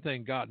is one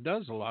thing God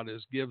does a lot,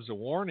 is gives a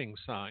warning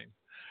sign.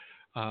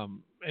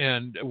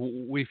 And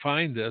we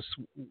find this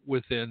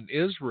within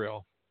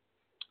Israel.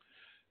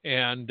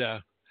 And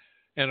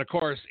of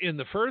course, in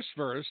the first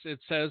verse, it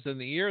says, in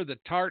the year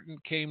that Tartan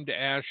came to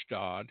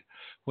Ashdod,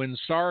 when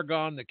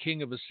Sargon, the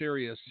king of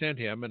Assyria, sent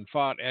him and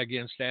fought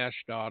against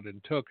Ashdod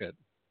and took it.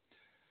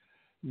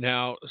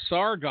 Now,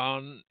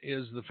 Sargon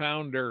is the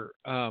founder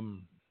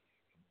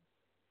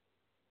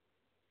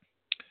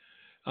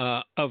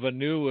of a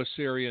new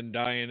Assyrian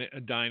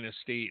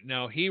dynasty.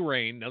 Now, he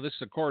reigned, now this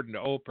is according to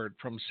Oppert,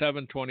 from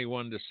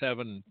 721 to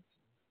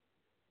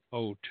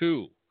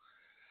 702.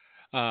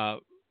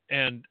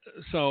 And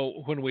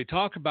so when we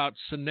talk about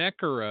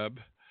Sennacherib,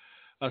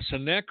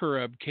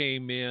 Sennacherib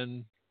came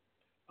in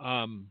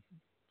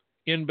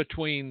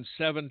between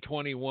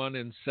 721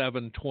 and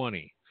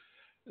 720.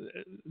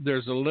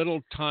 There's a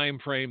little time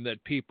frame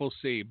that people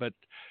see, but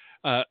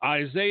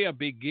Isaiah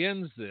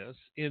begins this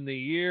in the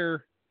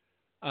year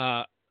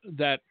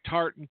that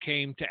Tartan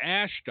came to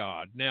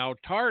Ashdod. Now,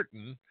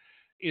 Tartan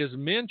is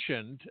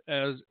mentioned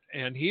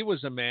and he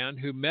was a man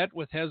who met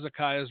with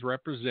Hezekiah's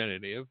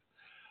representative,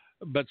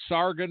 but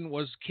Sargon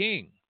was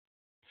king.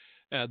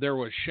 There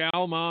was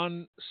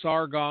Shalman,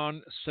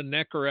 Sargon,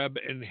 Sennacherib,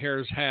 and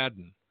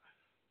Esarhaddon.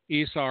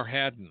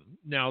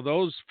 Now,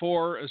 those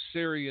four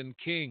Assyrian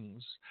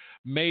kings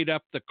made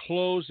up the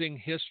closing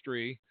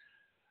history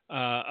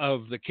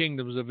of the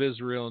kingdoms of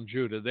Israel and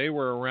Judah. They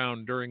were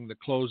around during the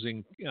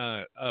closing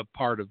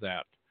part of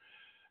that.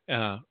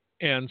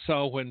 And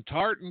so when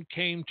Tartan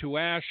came to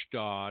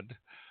Ashdod,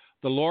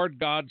 the Lord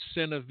God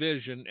sent a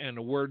vision and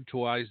a word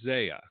to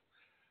Isaiah.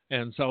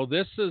 And so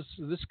this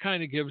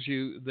kind of gives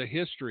you the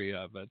history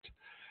of it.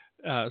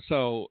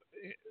 So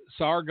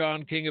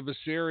Sargon, king of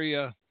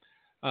Assyria,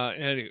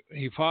 and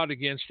he fought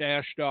against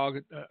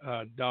Ashdod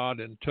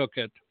and took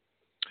it.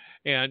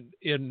 And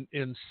in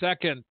 2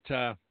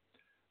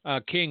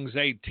 Kings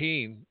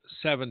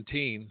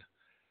 18:17,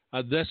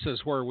 this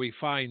is where we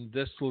find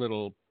this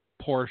little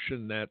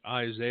portion that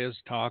Isaiah is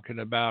talking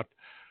about.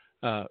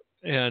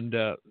 And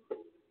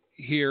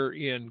here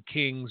in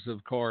Kings,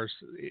 of course,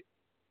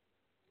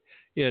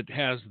 it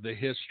has the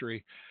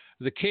history.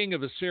 The king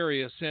of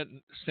Assyria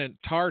sent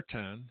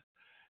Tartan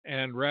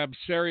and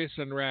Rabsaris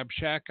and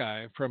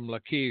Rabshakeh from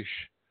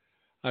Lachish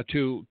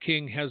to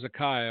King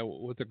Hezekiah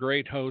with a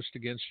great host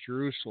against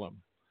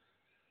Jerusalem.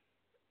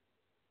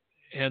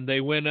 And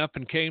they went up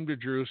and came to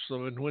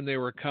Jerusalem, and when they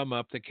were come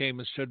up, they came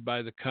and stood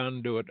by the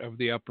conduit of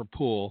the upper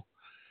pool.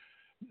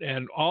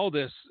 And all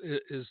this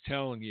is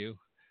telling you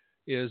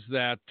is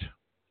that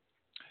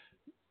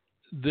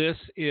this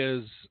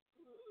is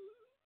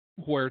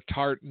where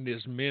Tartan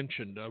is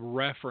mentioned, a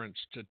reference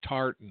to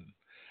Tartan.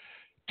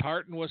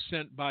 Tartan was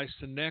sent by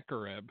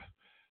Sennacherib,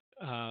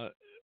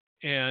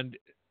 and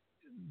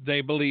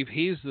they believe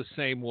he's the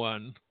same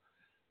one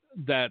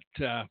that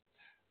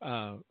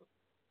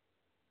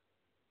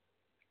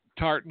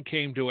Tartan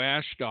came to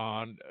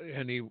Ashdod,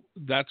 and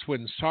that's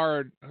when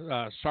Sargon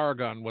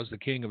was the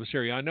king of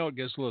Assyria. I know it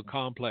gets a little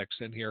complex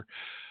in here,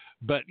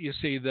 but you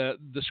see, the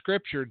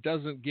scripture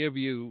doesn't give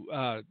you,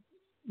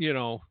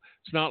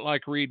 it's not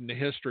like reading a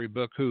history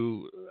book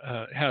who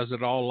has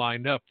it all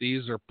lined up.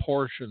 These are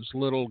portions,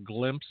 little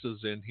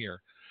glimpses in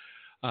here.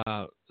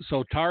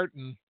 So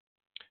Tartan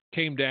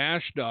came to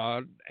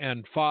Ashdod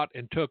and fought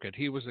and took it.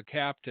 He was a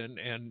captain,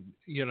 and,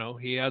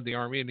 he had the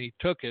army, and he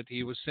took it.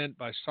 He was sent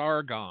by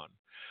Sargon.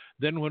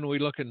 Then when we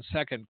look in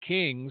 2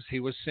 Kings, he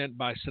was sent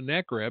by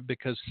Sennacherib,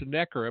 because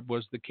Sennacherib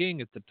was the king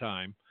at the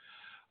time.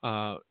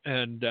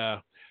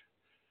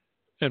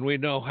 And we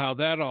know how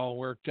that all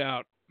worked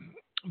out.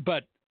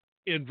 But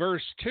in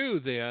verse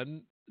 2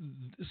 then,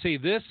 see,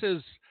 this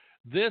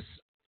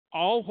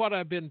all what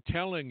I've been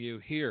telling you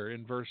here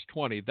in verse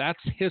 20,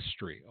 that's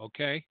history,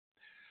 okay?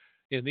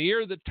 In the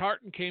year that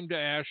Tartan came to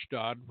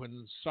Ashdod,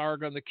 when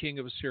Sargon the king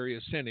of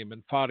Assyria sent him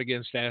and fought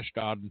against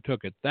Ashdod and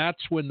took it,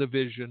 that's when the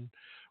vision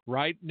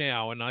right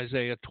now in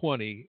Isaiah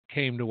 20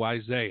 came to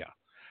Isaiah.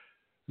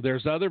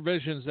 There's other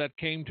visions that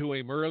came to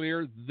him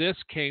earlier. This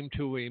came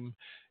to him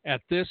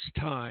at this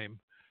time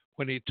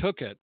when he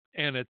took it.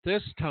 And at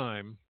this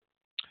time,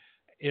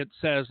 it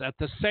says, at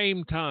the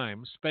same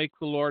time spake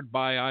the Lord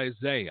by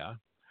Isaiah,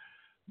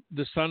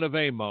 the son of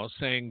Amos,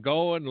 saying,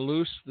 Go and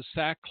loose the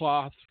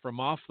sackcloth from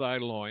off thy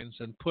loins,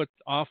 and put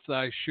off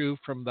thy shoe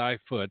from thy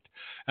foot.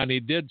 And he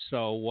did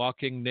so,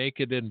 walking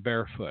naked and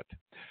barefoot.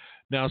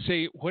 Now,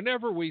 see,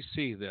 whenever we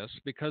see this,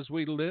 because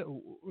we live,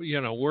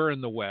 we're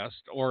in the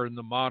West or in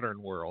the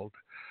modern world,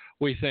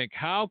 we think,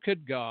 how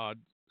could God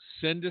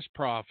send his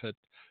prophet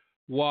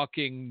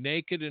walking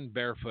naked and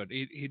barefoot?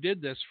 He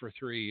did this for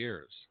 3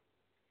 years.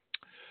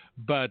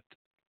 But,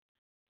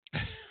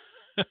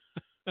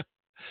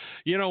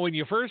 when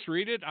you first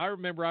read it, I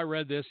remember I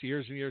read this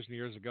years and years and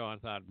years ago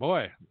and thought,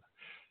 boy,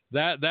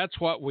 that's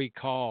what we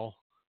call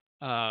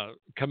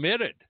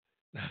committed.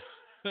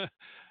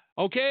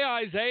 Okay,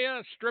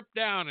 Isaiah, strip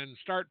down and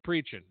start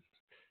preaching.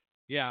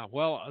 Yeah,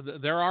 well,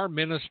 there are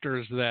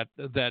ministers that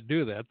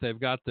do that. They've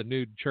got the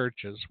nude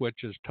churches,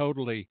 which is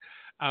totally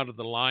out of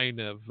the line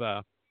of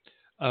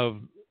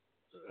the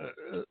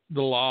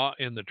law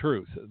and the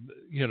truth.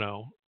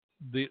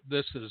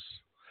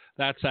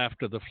 That's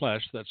after the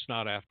flesh. That's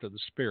not after the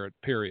spirit,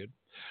 period.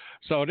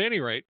 So at any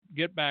rate,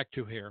 get back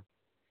to here.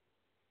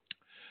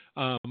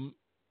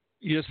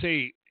 You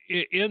see,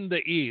 in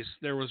the East,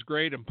 there was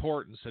great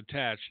importance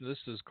attached. This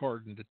is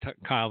according to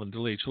Kyle and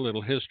Delich, a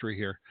little history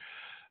here.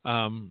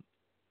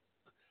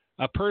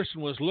 A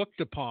person was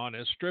looked upon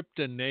as stripped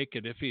and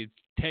naked if he'd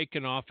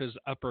taken off his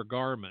upper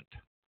garment.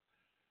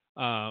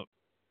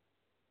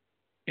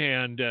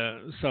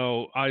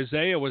 So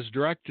Isaiah was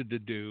directed to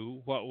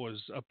do what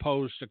was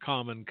opposed to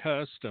common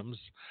customs,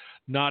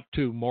 not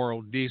to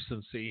moral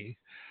decency.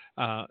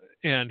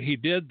 And he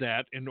did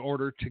that in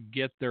order to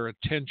get their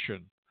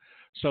attention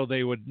so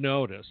they would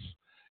notice.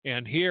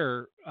 And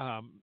here,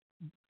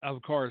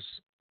 of course,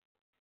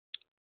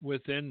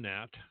 within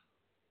that,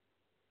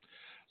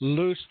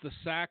 loose the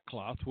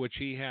sackcloth, which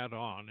he had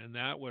on. And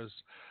that was,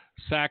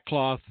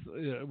 sackcloth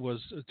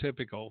was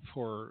typical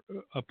for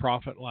a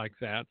prophet like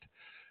that.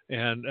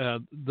 And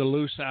the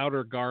loose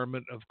outer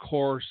garment of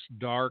coarse,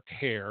 dark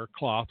hair,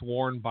 cloth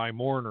worn by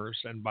mourners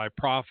and by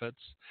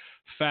prophets,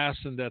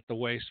 fastened at the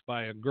waist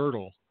by a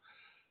girdle.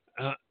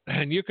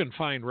 And you can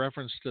find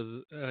reference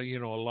to,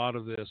 a lot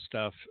of this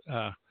stuff.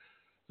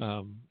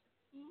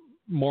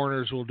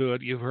 Mourners will do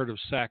it. You've heard of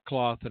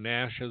sackcloth and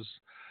ashes,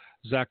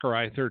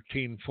 Zechariah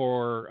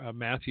 13:4,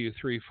 Matthew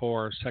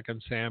 3:4,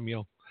 2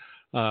 Samuel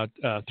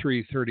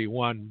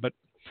 3:31.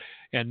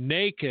 And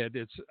naked,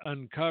 it's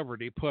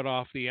uncovered. He put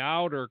off the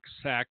outer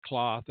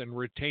sackcloth and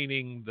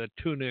retaining the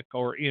tunic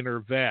or inner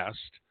vest,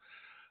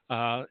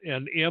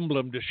 an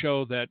emblem to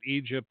show that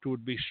Egypt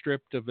would be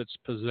stripped of its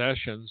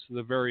possessions.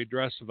 The very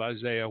dress of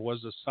Isaiah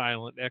was a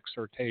silent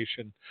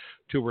exhortation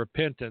to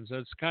repentance. And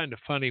it's kind of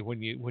funny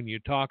when you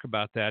talk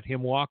about that,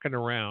 him walking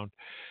around,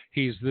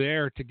 he's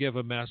there to give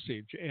a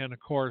message. And of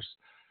course,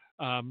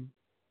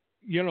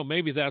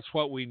 maybe that's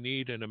what we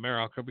need in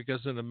America,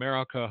 because in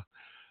America,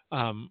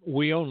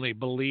 we only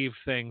believe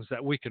things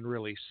that we can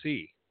really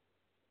see.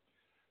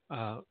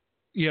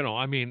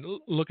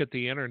 Look at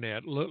the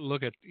internet,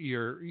 look at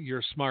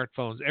your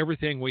smartphones,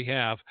 everything we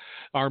have,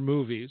 our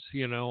movies,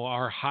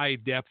 our high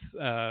depth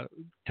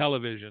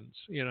televisions,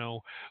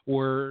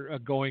 we're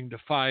going to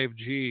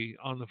 5G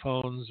on the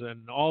phones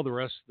and all the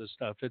rest of the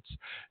stuff.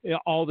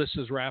 All this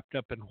is wrapped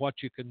up in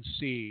what you can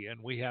see,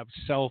 and we have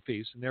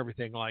selfies and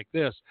everything like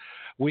this.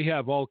 We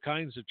have all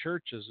kinds of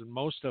churches, and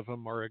most of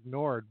them are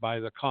ignored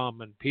by the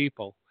common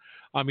people.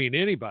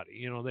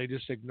 Anybody, they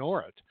just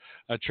ignore it.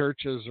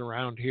 Churches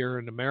around here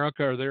in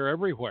America, they're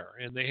everywhere,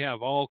 and they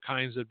have all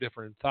kinds of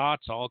different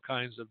thoughts, all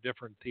kinds of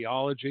different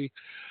theology.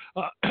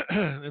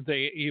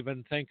 They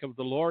even think of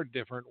the Lord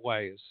different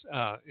ways,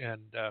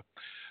 and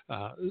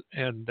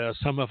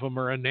some of them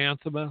are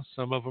anathema,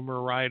 some of them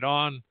are right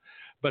on.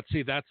 But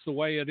see, that's the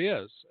way it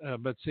is.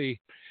 But see,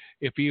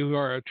 if you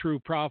are a true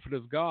prophet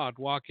of God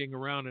walking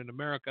around in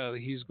America,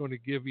 he's going to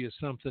give you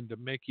something to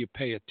make you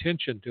pay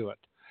attention to it.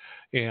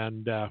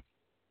 And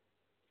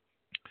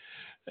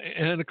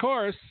of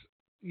course,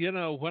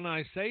 when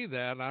I say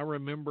that, I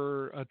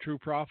remember a true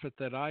prophet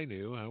that I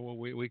knew.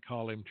 We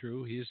call him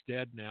true. He's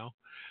dead now,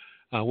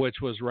 which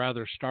was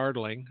rather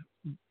startling.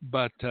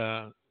 But,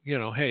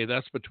 hey,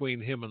 that's between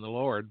him and the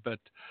Lord. But,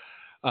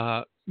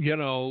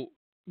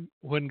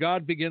 when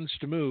God begins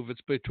to move, it's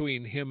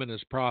between him and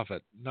his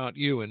prophet, not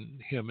you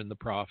and him and the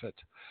prophet.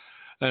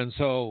 And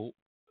so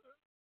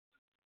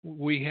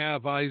we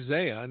have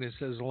Isaiah, and it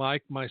says,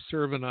 like my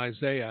servant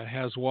Isaiah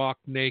has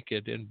walked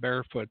naked and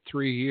barefoot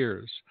 3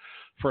 years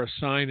for a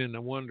sign and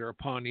a wonder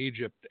upon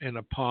Egypt and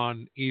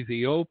upon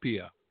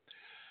Ethiopia.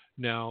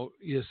 Now,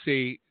 you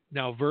see,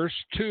 verse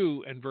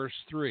 2 and verse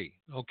 3,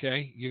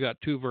 okay? You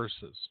got 2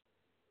 verses.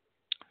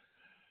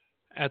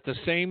 At the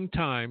same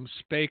time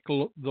spake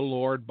the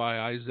Lord by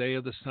Isaiah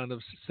the son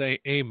of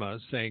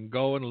Amos, saying,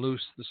 go and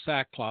loose the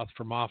sackcloth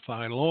from off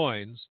thy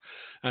loins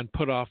and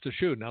put off the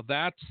shoe. Now,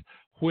 that's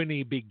when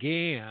he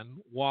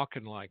began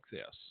walking like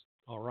this,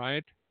 all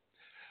right?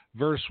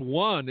 Verse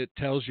 1, it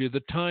tells you the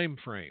time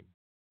frame.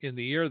 In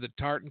the year that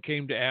Tartan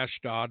came to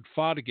Ashdod,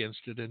 fought against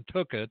it, and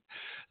took it,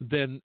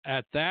 then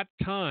at that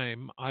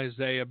time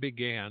Isaiah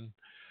began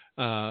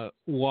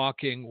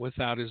walking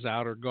without his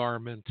outer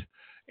garment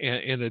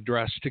in a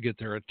dress to get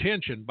their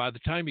attention. By the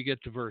time you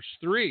get to verse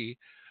 3,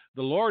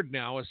 the Lord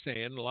now is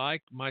saying,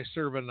 like my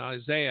servant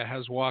Isaiah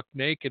has walked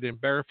naked and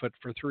barefoot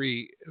for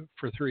 3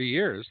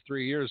 years,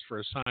 3 years for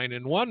a sign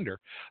and wonder.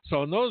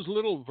 So in those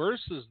little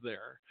verses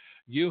there,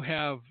 you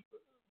have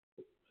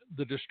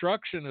the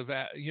destruction of,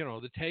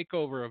 the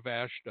takeover of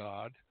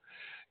Ashdod.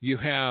 You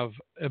have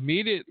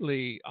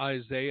immediately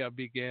Isaiah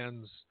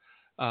begins,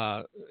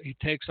 he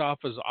takes off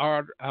his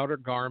outer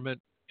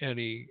garment and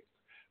he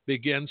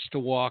begins to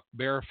walk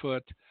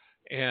barefoot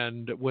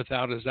and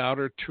without his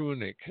outer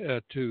tunic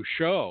to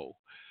show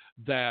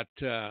that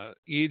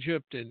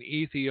Egypt and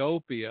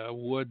Ethiopia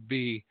would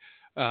be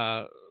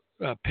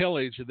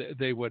pillaged.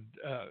 They would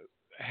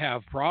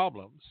have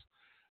problems.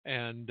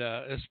 And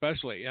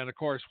especially, and of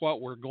course,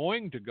 what we're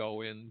going to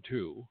go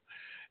into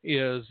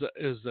is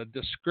a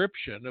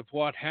description of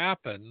what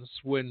happens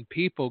when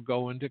people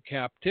go into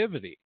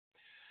captivity.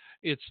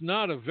 It's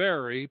not a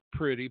very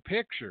pretty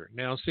picture.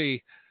 Now,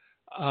 see,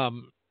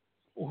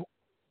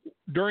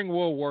 during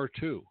World War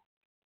II,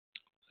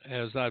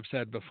 as I've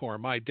said before,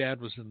 my dad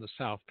was in the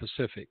South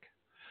Pacific.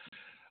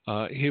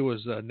 He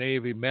was a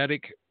Navy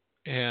medic,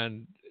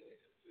 and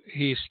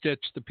he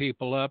stitched the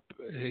people up.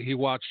 He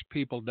watched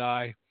people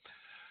die.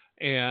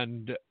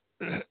 And,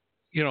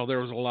 there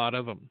was a lot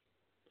of them.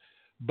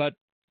 But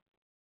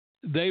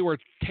they were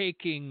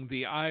taking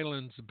the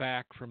islands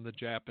back from the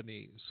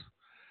Japanese.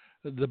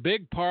 The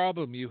big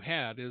problem you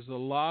had is a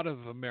lot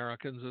of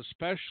Americans,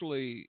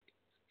 especially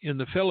in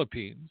the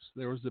Philippines,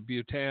 there was the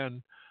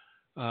Bhutan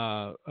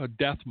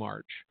death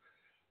march,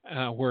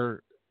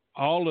 where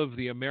all of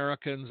the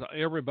Americans,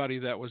 everybody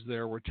that was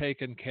there, were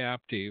taken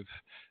captive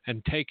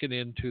and taken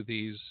into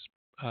these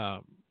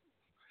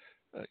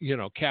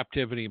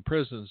captivity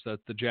prisons that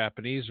the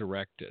Japanese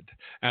erected.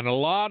 And a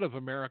lot of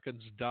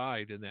Americans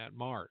died in that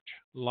march,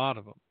 a lot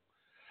of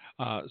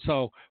them.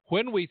 So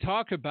when we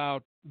talk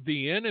about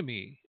the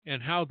enemy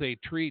and how they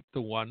treat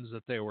the ones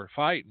that they were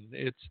fighting,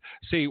 it's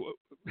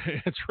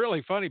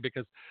really funny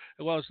because,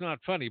 well, it's not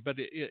funny, but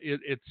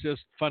it's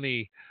just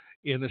funny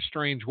in a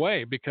strange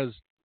way, because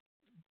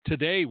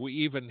today we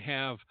even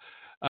have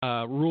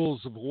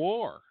rules of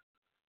war.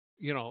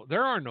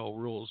 There are no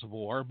rules of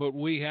war, but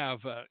we have,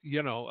 a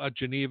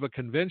Geneva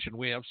Convention.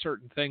 We have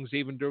certain things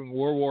even during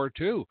World War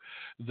II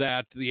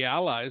that the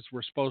Allies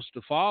were supposed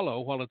to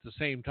follow, while at the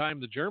same time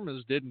the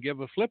Germans didn't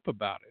give a flip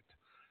about it.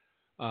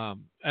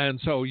 And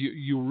so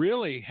you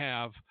really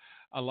have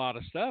a lot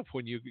of stuff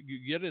when you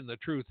get in the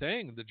true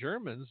thing, the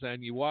Germans,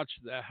 and you watch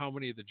how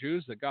many of the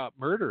Jews that got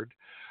murdered,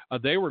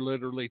 they were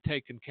literally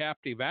taken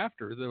captive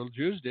after. The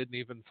Jews didn't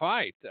even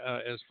fight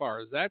as far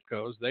as that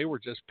goes. They were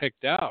just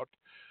picked out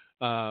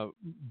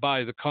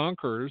by the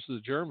conquerors,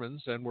 the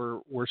Germans, and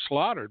were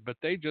slaughtered. But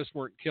they just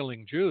weren't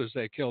killing Jews.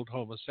 They killed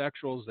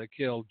homosexuals. They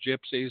killed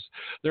gypsies.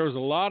 There was a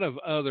lot of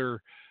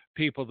other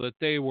people that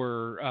they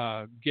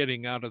were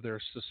getting out of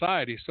their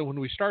society. So when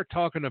we start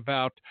talking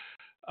about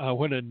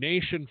when a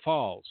nation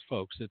falls,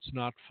 folks, it's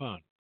not fun.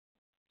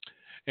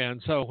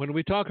 And so when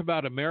we talk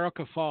about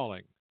America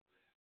falling,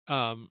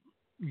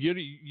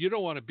 you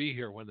don't want to be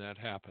here when that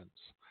happens.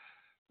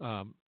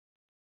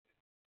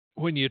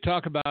 When you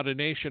talk about a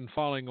nation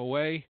falling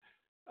away,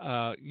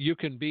 you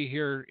can be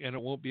here and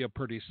it won't be a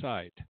pretty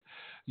sight.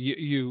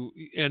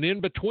 And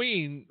in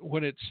between,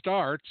 when it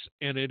starts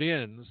and it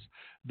ends,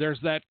 there's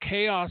that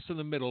chaos in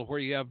the middle where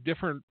you have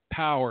different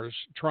powers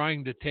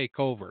trying to take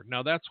over.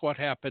 Now, that's what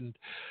happened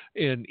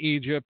in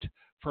Egypt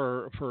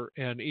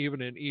and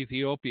even in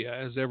Ethiopia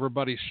as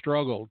everybody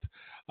struggled.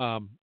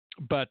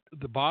 But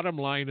the bottom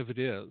line of it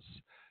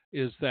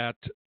is that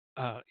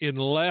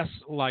unless,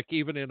 like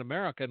even in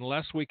America,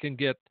 unless we can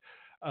get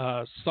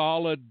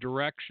solid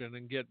direction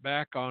and get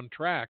back on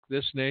track,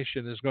 this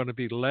nation is going to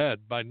be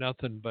led by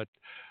nothing but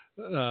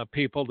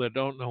people that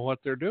don't know what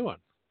they're doing.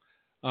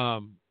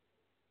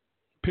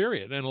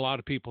 Period. And a lot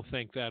of people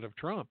think that of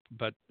Trump,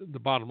 but the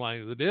bottom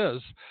line of it is,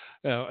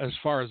 as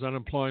far as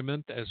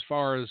unemployment, as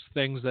far as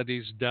things that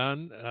he's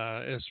done,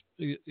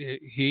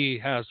 he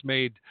has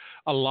made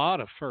a lot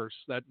of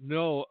firsts that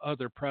no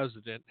other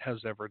president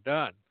has ever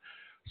done.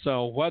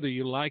 So whether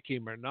you like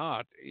him or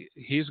not,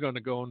 he's going to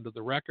go into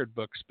the record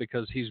books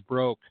because he's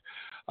broke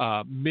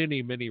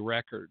many, many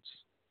records,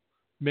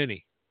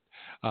 many.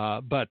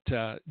 But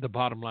the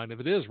bottom line of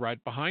it is,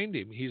 right behind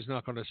him, he's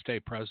not going to stay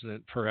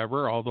president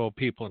forever, although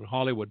people in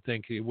Hollywood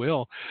think he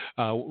will.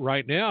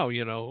 Right now,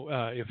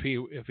 if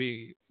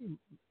he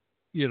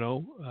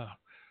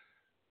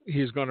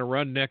he's going to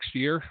run next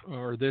year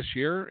or this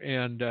year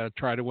and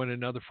try to win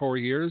another 4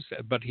 years,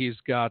 but he's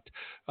got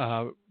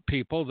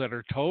people that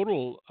are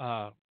total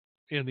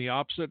in the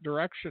opposite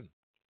direction.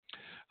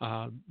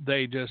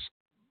 They just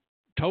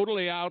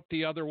totally out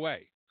the other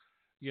way.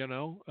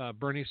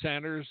 Bernie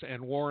Sanders and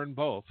Warren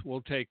both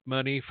will take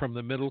money from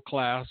the middle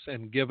class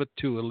and give it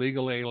to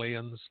illegal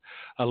aliens,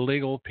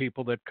 illegal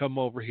people that come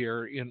over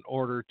here in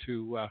order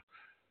to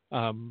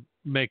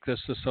make this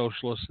a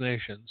socialist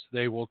nation.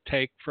 They will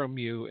take from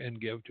you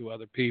and give to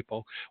other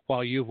people.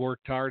 While you've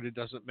worked hard, it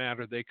doesn't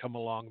matter. They come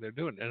along, they're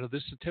doing it. And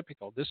this is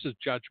typical. This is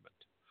judgment.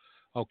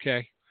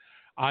 Okay?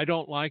 I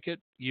don't like it.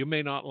 You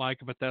may not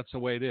like it, but that's the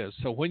way it is.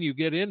 So when you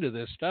get into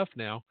this stuff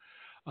now,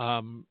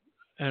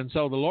 and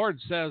so the Lord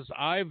says,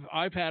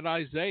 I've had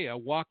Isaiah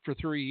walk for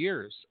 3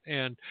 years.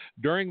 And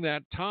during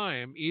that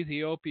time,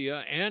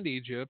 Ethiopia and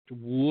Egypt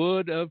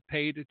would have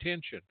paid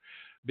attention.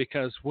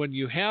 Because when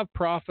you have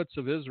prophets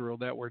of Israel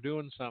that were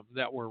doing something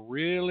that were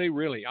really,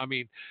 really,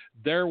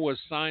 there was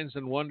signs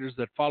and wonders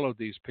that followed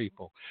these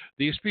people.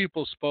 These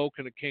people spoke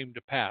and it came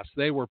to pass.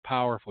 They were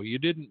powerful. You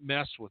didn't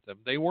mess with them.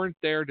 They weren't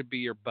there to be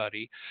your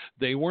buddy.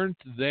 They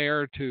weren't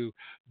there to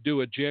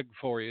do a jig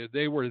for you.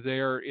 They were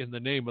there in the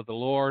name of the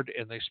Lord,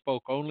 and they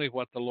spoke only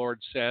what the Lord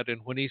said. And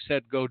when he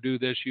said, go do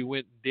this, you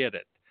went and did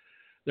it.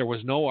 There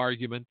was no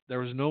argument. There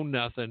was no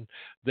nothing.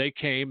 They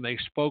came, they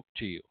spoke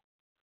to you.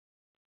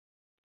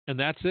 And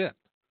that's it.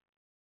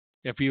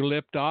 If you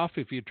lipped off,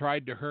 if you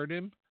tried to hurt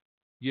him,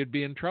 you'd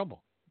be in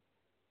trouble.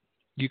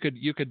 You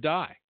could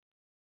die.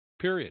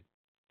 Period.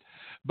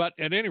 But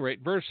at any rate,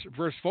 verse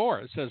 4,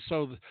 it says,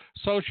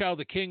 So shall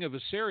the king of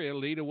Assyria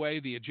lead away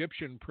the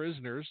Egyptian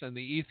prisoners and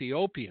the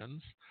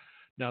Ethiopians.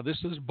 Now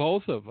this is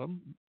both of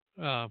them,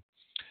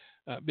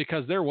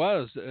 because there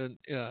was an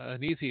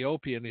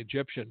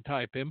Ethiopian-Egyptian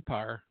type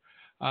empire.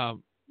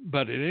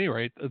 But at any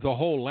rate, the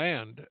whole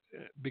land,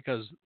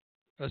 because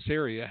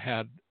Assyria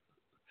had,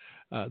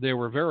 they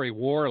were very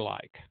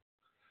warlike.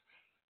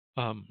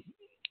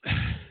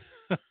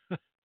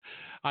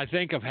 I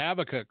think of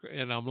Habakkuk,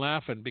 and I'm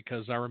laughing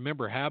because I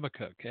remember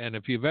Habakkuk. And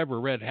if you've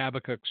ever read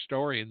Habakkuk's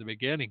story in the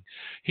beginning,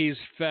 he's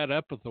fed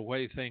up with the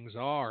way things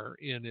are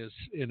in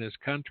his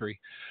country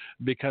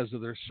because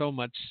there's so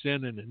much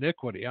sin and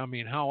iniquity.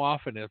 How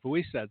often have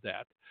we said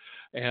that?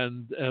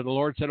 And the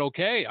Lord said,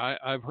 okay,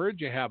 I've heard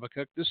you,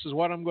 Habakkuk. This is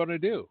what I'm going to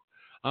do.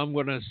 I'm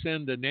going to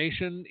send a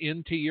nation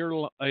into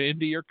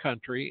your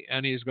country,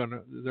 and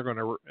they're going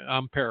to,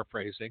 I'm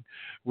paraphrasing,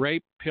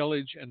 rape,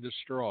 pillage, and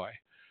destroy,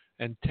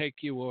 and take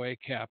you away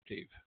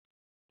captive.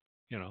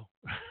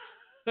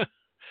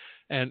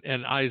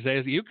 And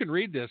Isaiah, you can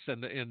read this in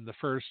the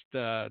first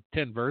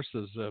 10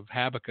 verses of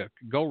Habakkuk.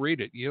 Go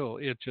read it.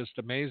 It's just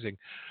amazing.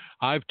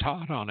 I've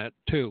taught on it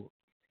too.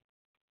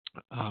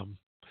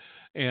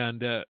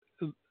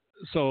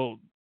 So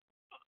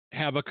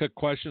Habakkuk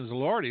questions the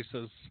Lord. He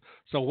says,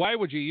 so why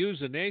would you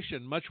use a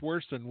nation much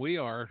worse than we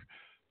are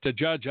to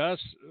judge us,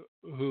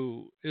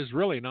 who is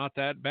really not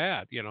that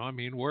bad?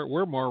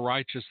 We're more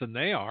righteous than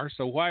they are.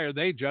 So why are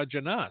they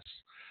judging us?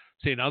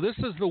 See, now this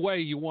is the way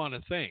you want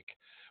to think.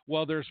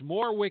 Well, there's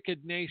more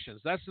wicked nations.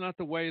 That's not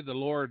the way the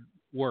Lord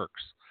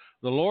works.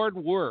 The Lord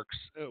works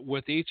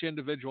with each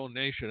individual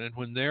nation, and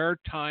when their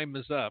time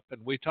is up,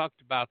 and we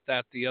talked about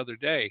that the other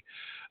day,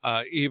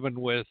 even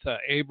with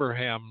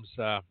Abraham's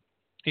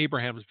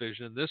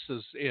vision. This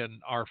is in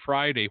our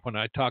Friday when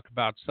I talk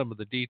about some of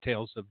the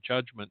details of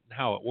judgment and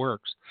how it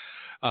works.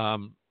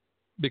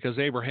 Because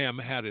Abraham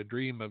had a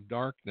dream of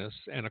darkness,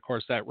 and of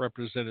course that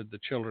represented the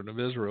children of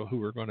Israel who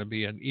were going to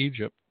be in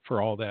Egypt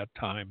for all that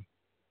time.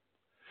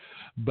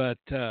 But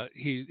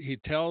he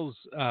tells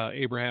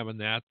Abraham in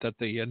that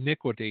the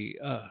iniquity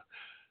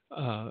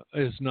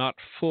is not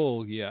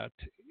full yet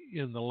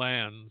in the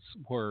lands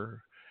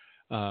where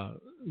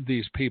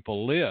these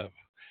people live.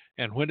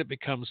 And when it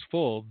becomes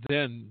full,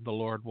 then the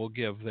Lord will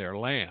give their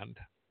land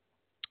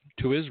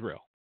to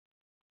Israel.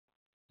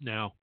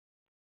 Now,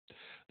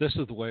 this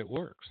is the way it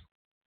works.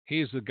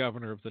 He's the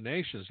governor of the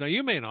nations. Now,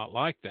 you may not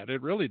like that.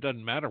 It really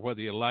doesn't matter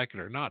whether you like it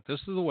or not. This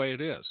is the way it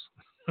is.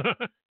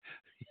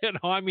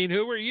 Who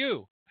are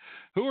you?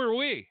 Who are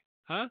we?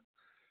 Huh?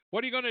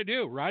 What are you going to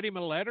do? Write him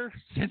a letter?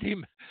 Send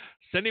him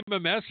a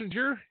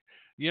messenger?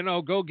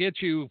 go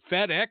get you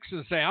FedEx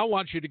and say, I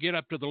want you to get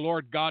up to the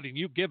Lord God and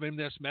you give him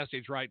this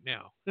message right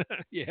now.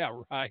 Yeah,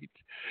 right.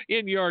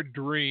 In your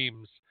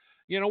dreams.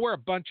 We're a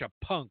bunch of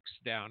punks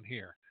down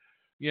here.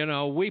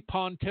 We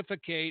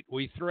pontificate,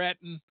 we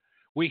threaten,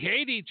 we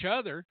hate each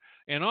other.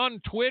 And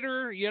on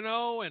Twitter, and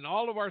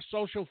all of our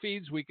social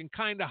feeds, we can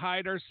kind of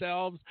hide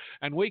ourselves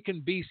and we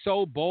can be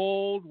so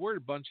bold. We're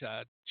a bunch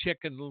of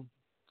chicken,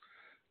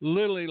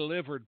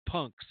 lily-livered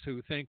punks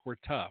who think we're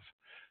tough.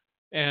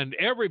 And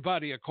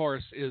everybody, of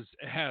course,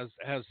 has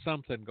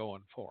something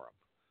going for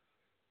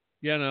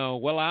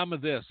them. Well, I'm a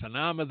this and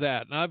I'm a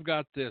that, and I've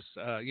got this,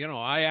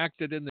 I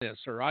acted in this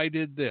or I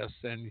did this.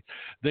 And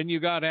then you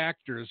got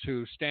actors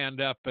who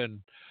stand up and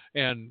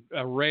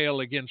rail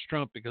against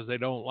Trump because they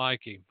don't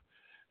like him.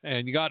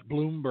 And you got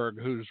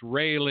Bloomberg who's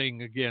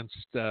railing against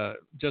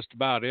just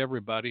about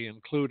everybody,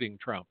 including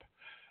Trump.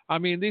 I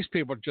mean, these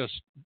people are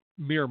just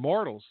mere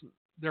mortals.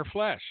 They're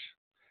flesh.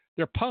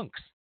 They're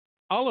punks,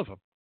 all of them.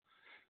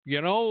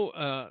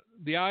 The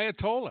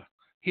Ayatollah,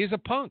 he's a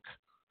punk.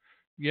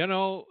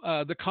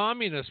 The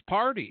Communist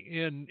Party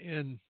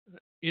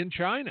in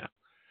China,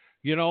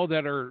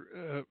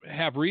 that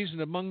have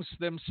reason amongst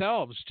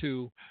themselves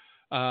to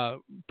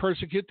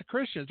persecute the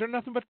Christians. They're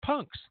nothing but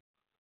punks.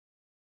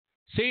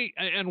 See,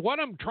 and what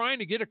I'm trying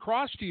to get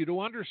across to you to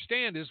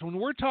understand is when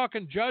we're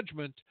talking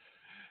judgment,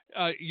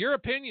 your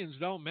opinions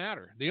don't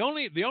matter. The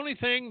only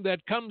thing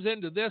that comes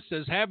into this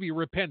is, have you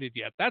repented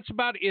yet? That's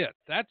about it.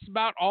 That's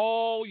about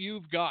all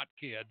you've got,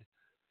 kid.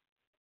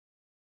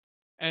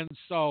 And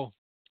so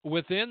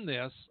within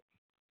this,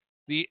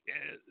 the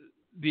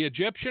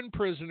Egyptian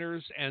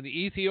prisoners and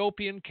the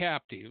Ethiopian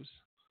captives,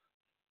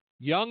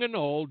 young and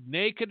old,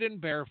 naked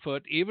and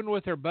barefoot, even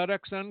with their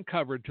buttocks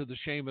uncovered, to the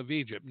shame of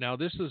Egypt. Now,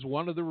 this is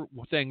one of the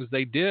things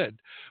they did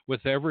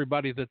with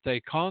everybody that they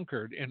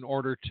conquered in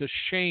order to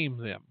shame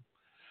them.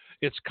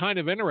 It's kind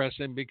of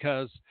interesting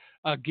because,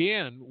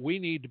 again, we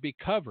need to be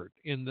covered.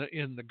 In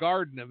the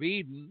Garden of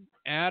Eden,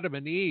 Adam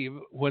and Eve,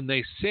 when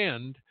they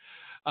sinned,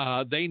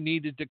 they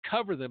needed to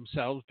cover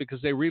themselves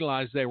because they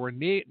realized they were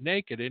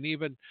naked. And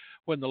even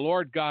when the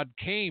Lord God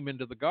came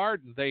into the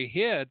garden, they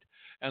hid,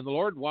 and the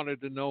Lord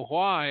wanted to know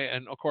why.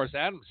 And, of course,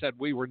 Adam said,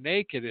 we were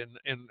naked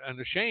and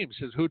ashamed.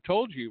 He says, who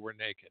told you were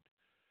naked?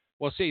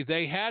 Well, see,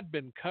 they had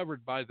been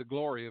covered by the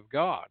glory of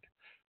God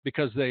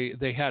because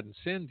they hadn't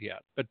sinned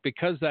yet. But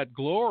because that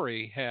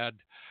glory had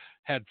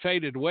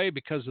faded away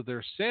because of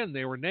their sin,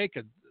 they were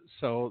naked,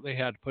 so they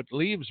had to put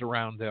leaves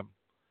around them.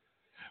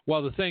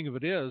 Well, the thing of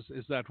it is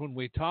that when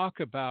we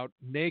talk about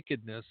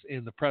nakedness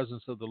in the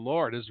presence of the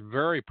Lord, it's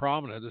very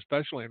prominent,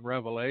 especially in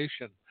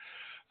Revelation,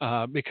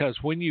 because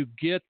when you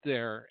get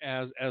there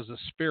as a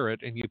spirit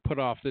and you put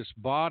off this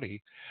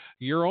body,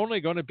 you're only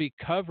going to be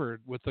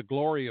covered with the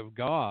glory of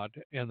God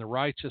and the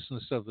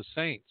righteousness of the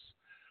saints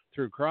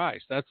through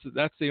Christ. That's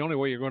the only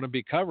way you're going to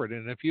be covered.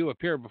 And if you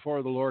appear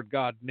before the Lord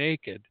God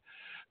naked,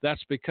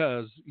 that's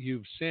because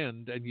you've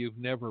sinned and you've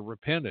never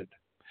repented.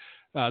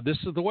 This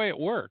is the way it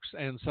works.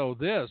 And so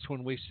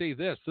when we see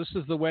this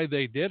is the way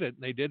they did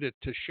it. They did it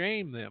to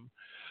shame them,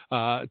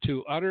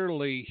 to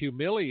utterly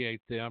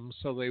humiliate them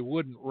so they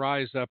wouldn't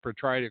rise up or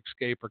try to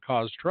escape or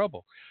cause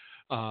trouble.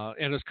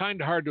 And it's kind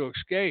of hard to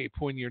escape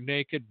when you're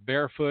naked,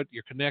 barefoot,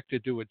 you're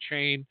connected to a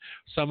chain.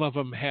 Some of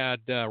them had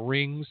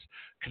rings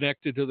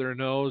connected to their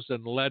nose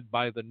and led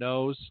by the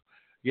nose.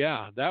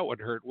 Yeah, that would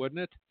hurt,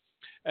 wouldn't it?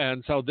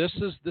 And so this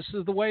is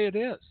the way it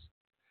is.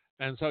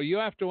 And so you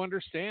have to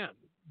understand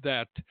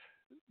that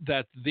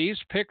these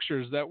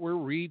pictures that we're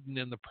reading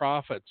in the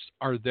prophets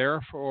are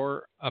there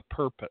for a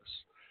purpose,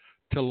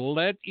 to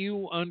let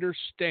you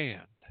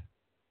understand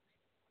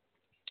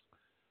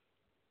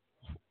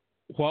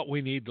what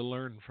we need to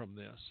learn from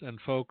this. And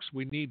folks,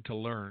 we need to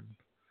learn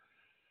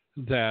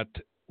that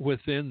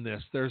within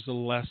this, there's a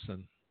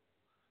lesson.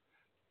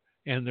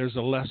 And there's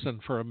a lesson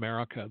for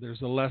America.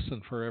 There's a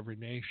lesson for every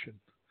nation.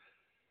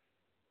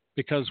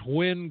 Because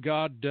when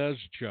God does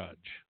judge,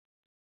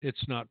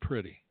 it's not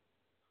pretty.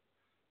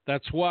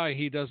 That's why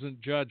he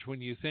doesn't judge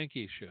when you think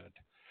he should.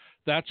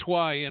 That's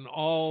why in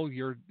all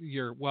your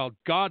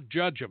God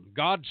judge them.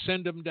 God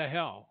send them to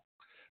hell.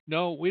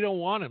 No, we don't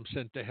want them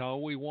sent to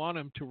hell. We want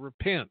them to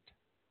repent.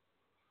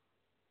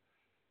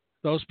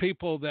 Those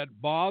people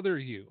that bother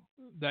you,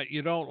 that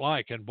you don't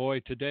like, and boy,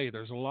 today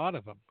there's a lot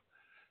of them,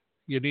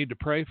 you need to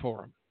pray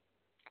for them.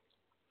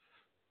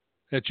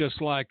 It's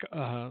just like,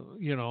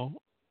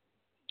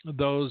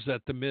 those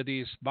at the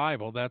Mideast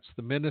Bible, that's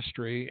the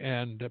ministry,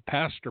 and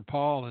Pastor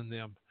Paul and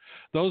them.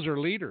 Those are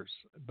leaders,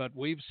 but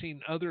we've seen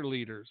other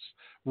leaders,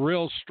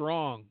 real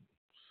strong,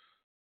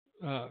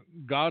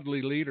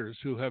 godly leaders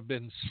who have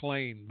been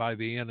slain by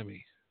the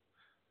enemy.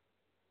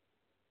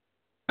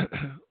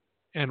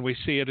 And we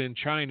see it in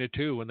China,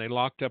 too, when they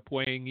locked up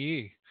Wang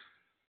Yi.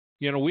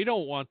 We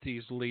don't want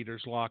these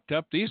leaders locked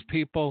up. These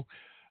people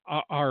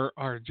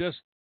are just,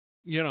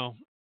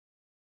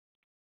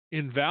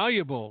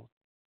 invaluable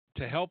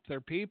to help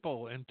their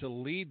people and to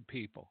lead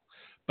people.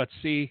 But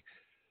see,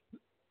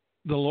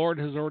 the Lord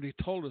has already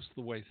told us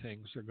the way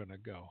things are going to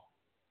go.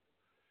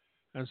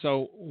 And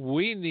so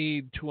we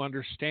need to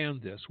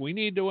understand this. We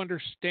need to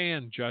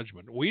understand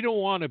judgment. We don't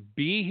want to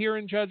be here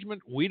in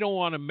judgment. We don't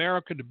want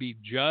America to be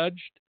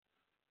judged.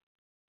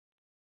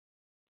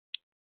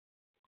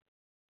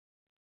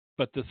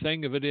 But the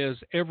thing of it is,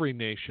 every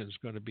nation is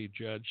going to be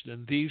judged,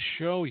 and these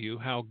show you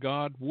how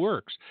God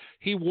works.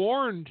 He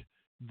warned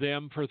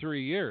them for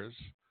 3 years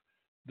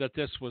that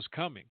this was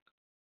coming.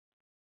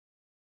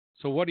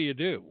 So what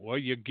do? Well,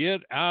 you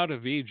get out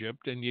of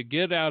Egypt and you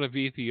get out of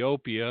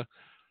Ethiopia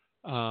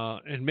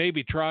and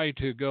maybe try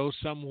to go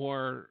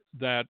somewhere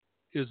that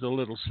is a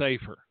little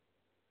safer.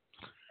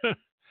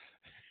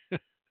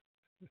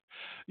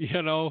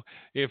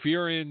 If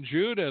you're in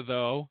Judah,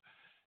 though,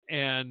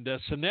 and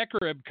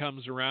Sennacherib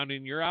comes around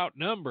and you're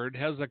outnumbered,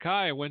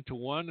 Hezekiah went to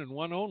one and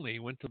one only. He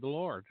went to the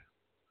Lord.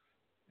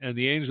 And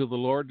the angel of the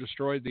Lord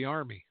destroyed the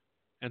army,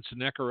 and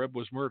Sennacherib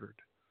was murdered.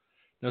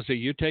 Now, so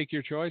you take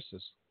your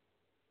choices.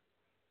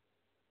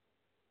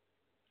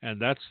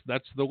 And that's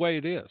the way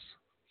it is.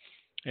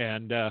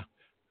 And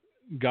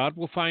God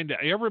will find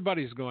out.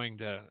 Everybody's going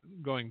to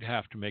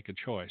have to make a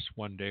choice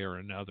one day or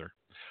another.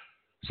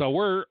 So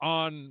we're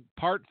on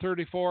part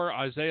 34,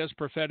 Isaiah's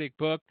prophetic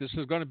book. This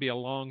is going to be a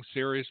long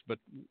series, but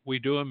we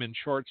do them in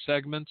short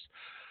segments.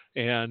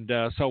 And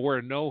so we're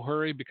in no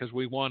hurry because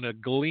we want to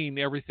glean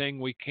everything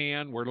we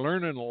can. We're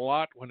learning a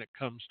lot when it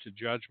comes to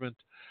judgment.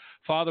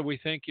 Father, we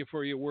thank you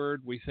for your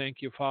word. We thank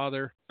you,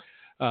 Father,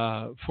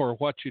 for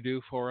what you do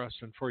for us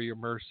and for your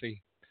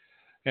mercy.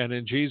 And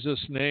in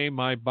Jesus' name,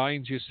 I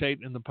bind you,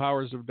 Satan, and the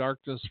powers of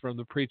darkness from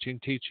the preaching,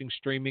 teaching,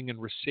 streaming,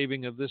 and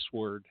receiving of this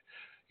word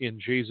in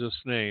Jesus'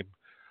 name.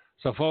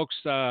 So, folks,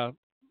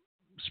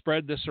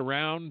 spread this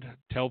around.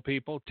 Tell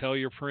people. Tell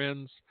your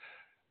friends.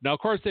 Now,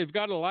 of course, they've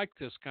got to like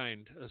this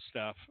kind of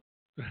stuff.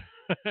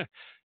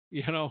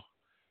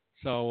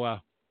 So,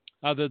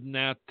 other than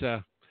that,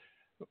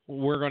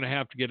 we're going to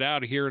have to get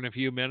out of here in a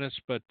few minutes.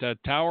 But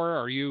Tower,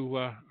 are you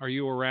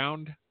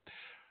around?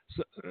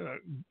 So,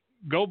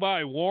 go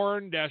by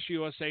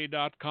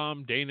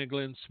warn-usa.com,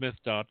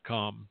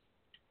 danaglennsmith.com.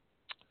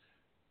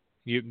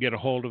 You can get a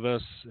hold of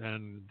us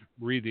and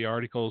read the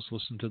articles,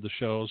 listen to the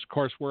shows. Of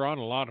course, we're on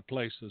a lot of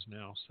places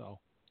now. So,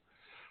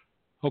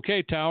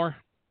 okay, Tower.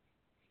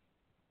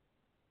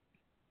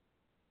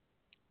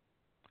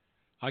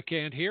 I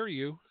can't hear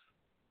you.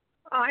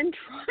 I'm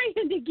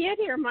trying to get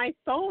here. My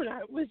phone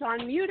was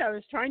on mute. I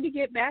was trying to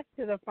get back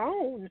to the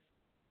phone.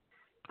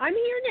 I'm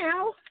here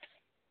now.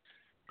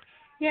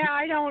 Yeah,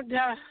 I don't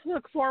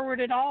look forward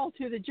at all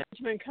to the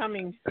judgment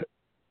coming.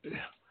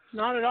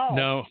 Not at all.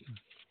 No.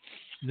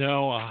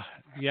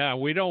 Yeah,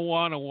 we don't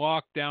want to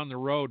walk down the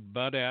road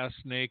butt-ass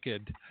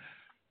naked,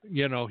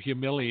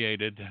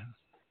 humiliated.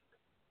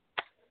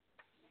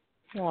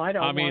 Well, I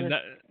don't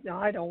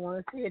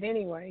want to see it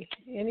anyway.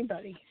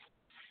 Anybody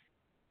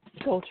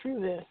go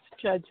through this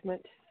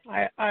judgment.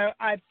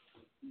 I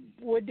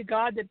would to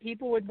God that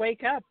people would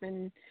wake up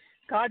and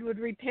God would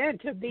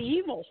repent of the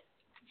evil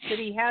that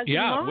he has in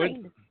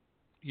mind.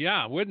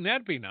 Wouldn't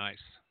that be nice?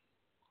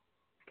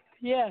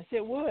 Yes,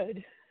 it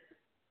would.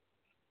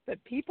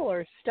 But people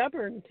are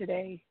stubborn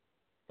today.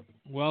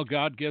 Well,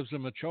 God gives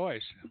them a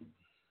choice.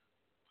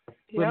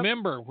 Yep.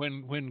 Remember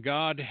when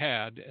God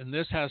had, and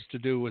this has to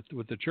do with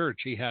the church,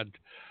 he had,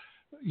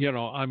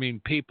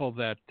 people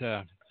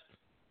that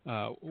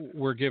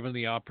were given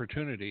the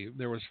opportunity.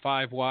 There was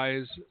 5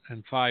 wise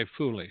and 5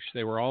 foolish.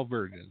 They were all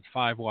virgins.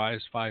 5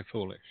 wise, 5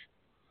 foolish.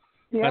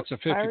 Yep, that's a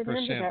 50% I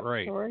remember that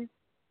rate. Story.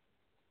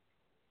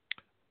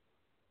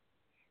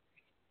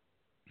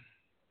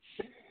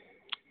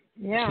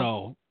 Yeah.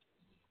 So,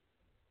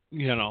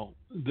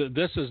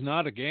 this is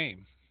not a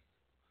game.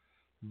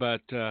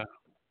 But,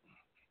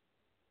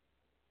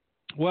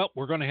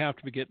 we're going to have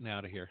to be getting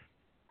out of here.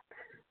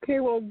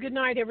 Okay, well, good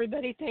night,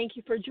 everybody. Thank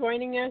you for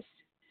joining us.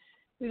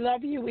 We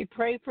love you. We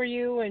pray for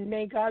you, and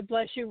may God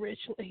bless you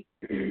richly.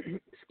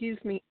 Excuse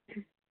me.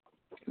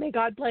 May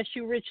God bless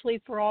you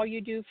richly for all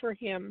you do for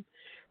him.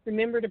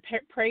 Remember to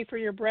pray for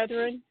your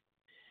brethren.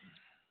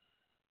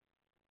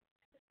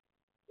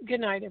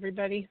 Good night,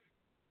 everybody.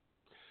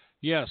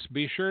 Yes,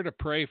 be sure to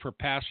pray for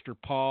Pastor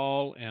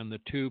Paul and the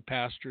 2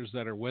 pastors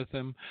that are with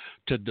him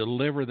to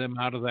deliver them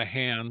out of the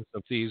hands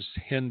of these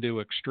Hindu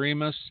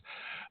extremists.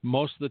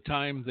 Most of the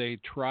time they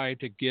try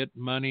to get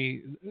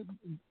money.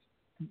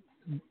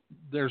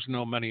 There's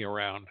no money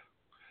around.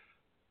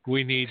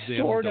 We need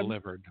them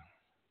delivered.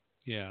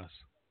 Yes.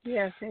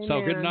 Yes, amen.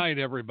 So good night,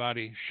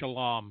 everybody.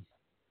 Shalom.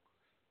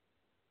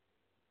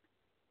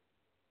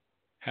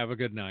 Have a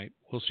good night.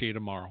 We'll see you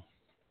tomorrow.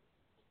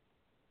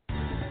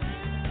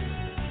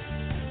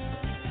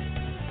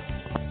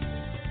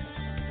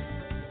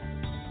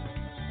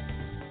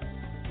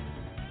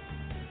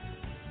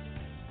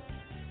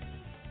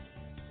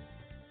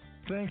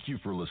 Thank you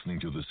for listening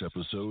to this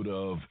episode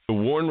of The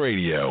Warn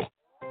Radio.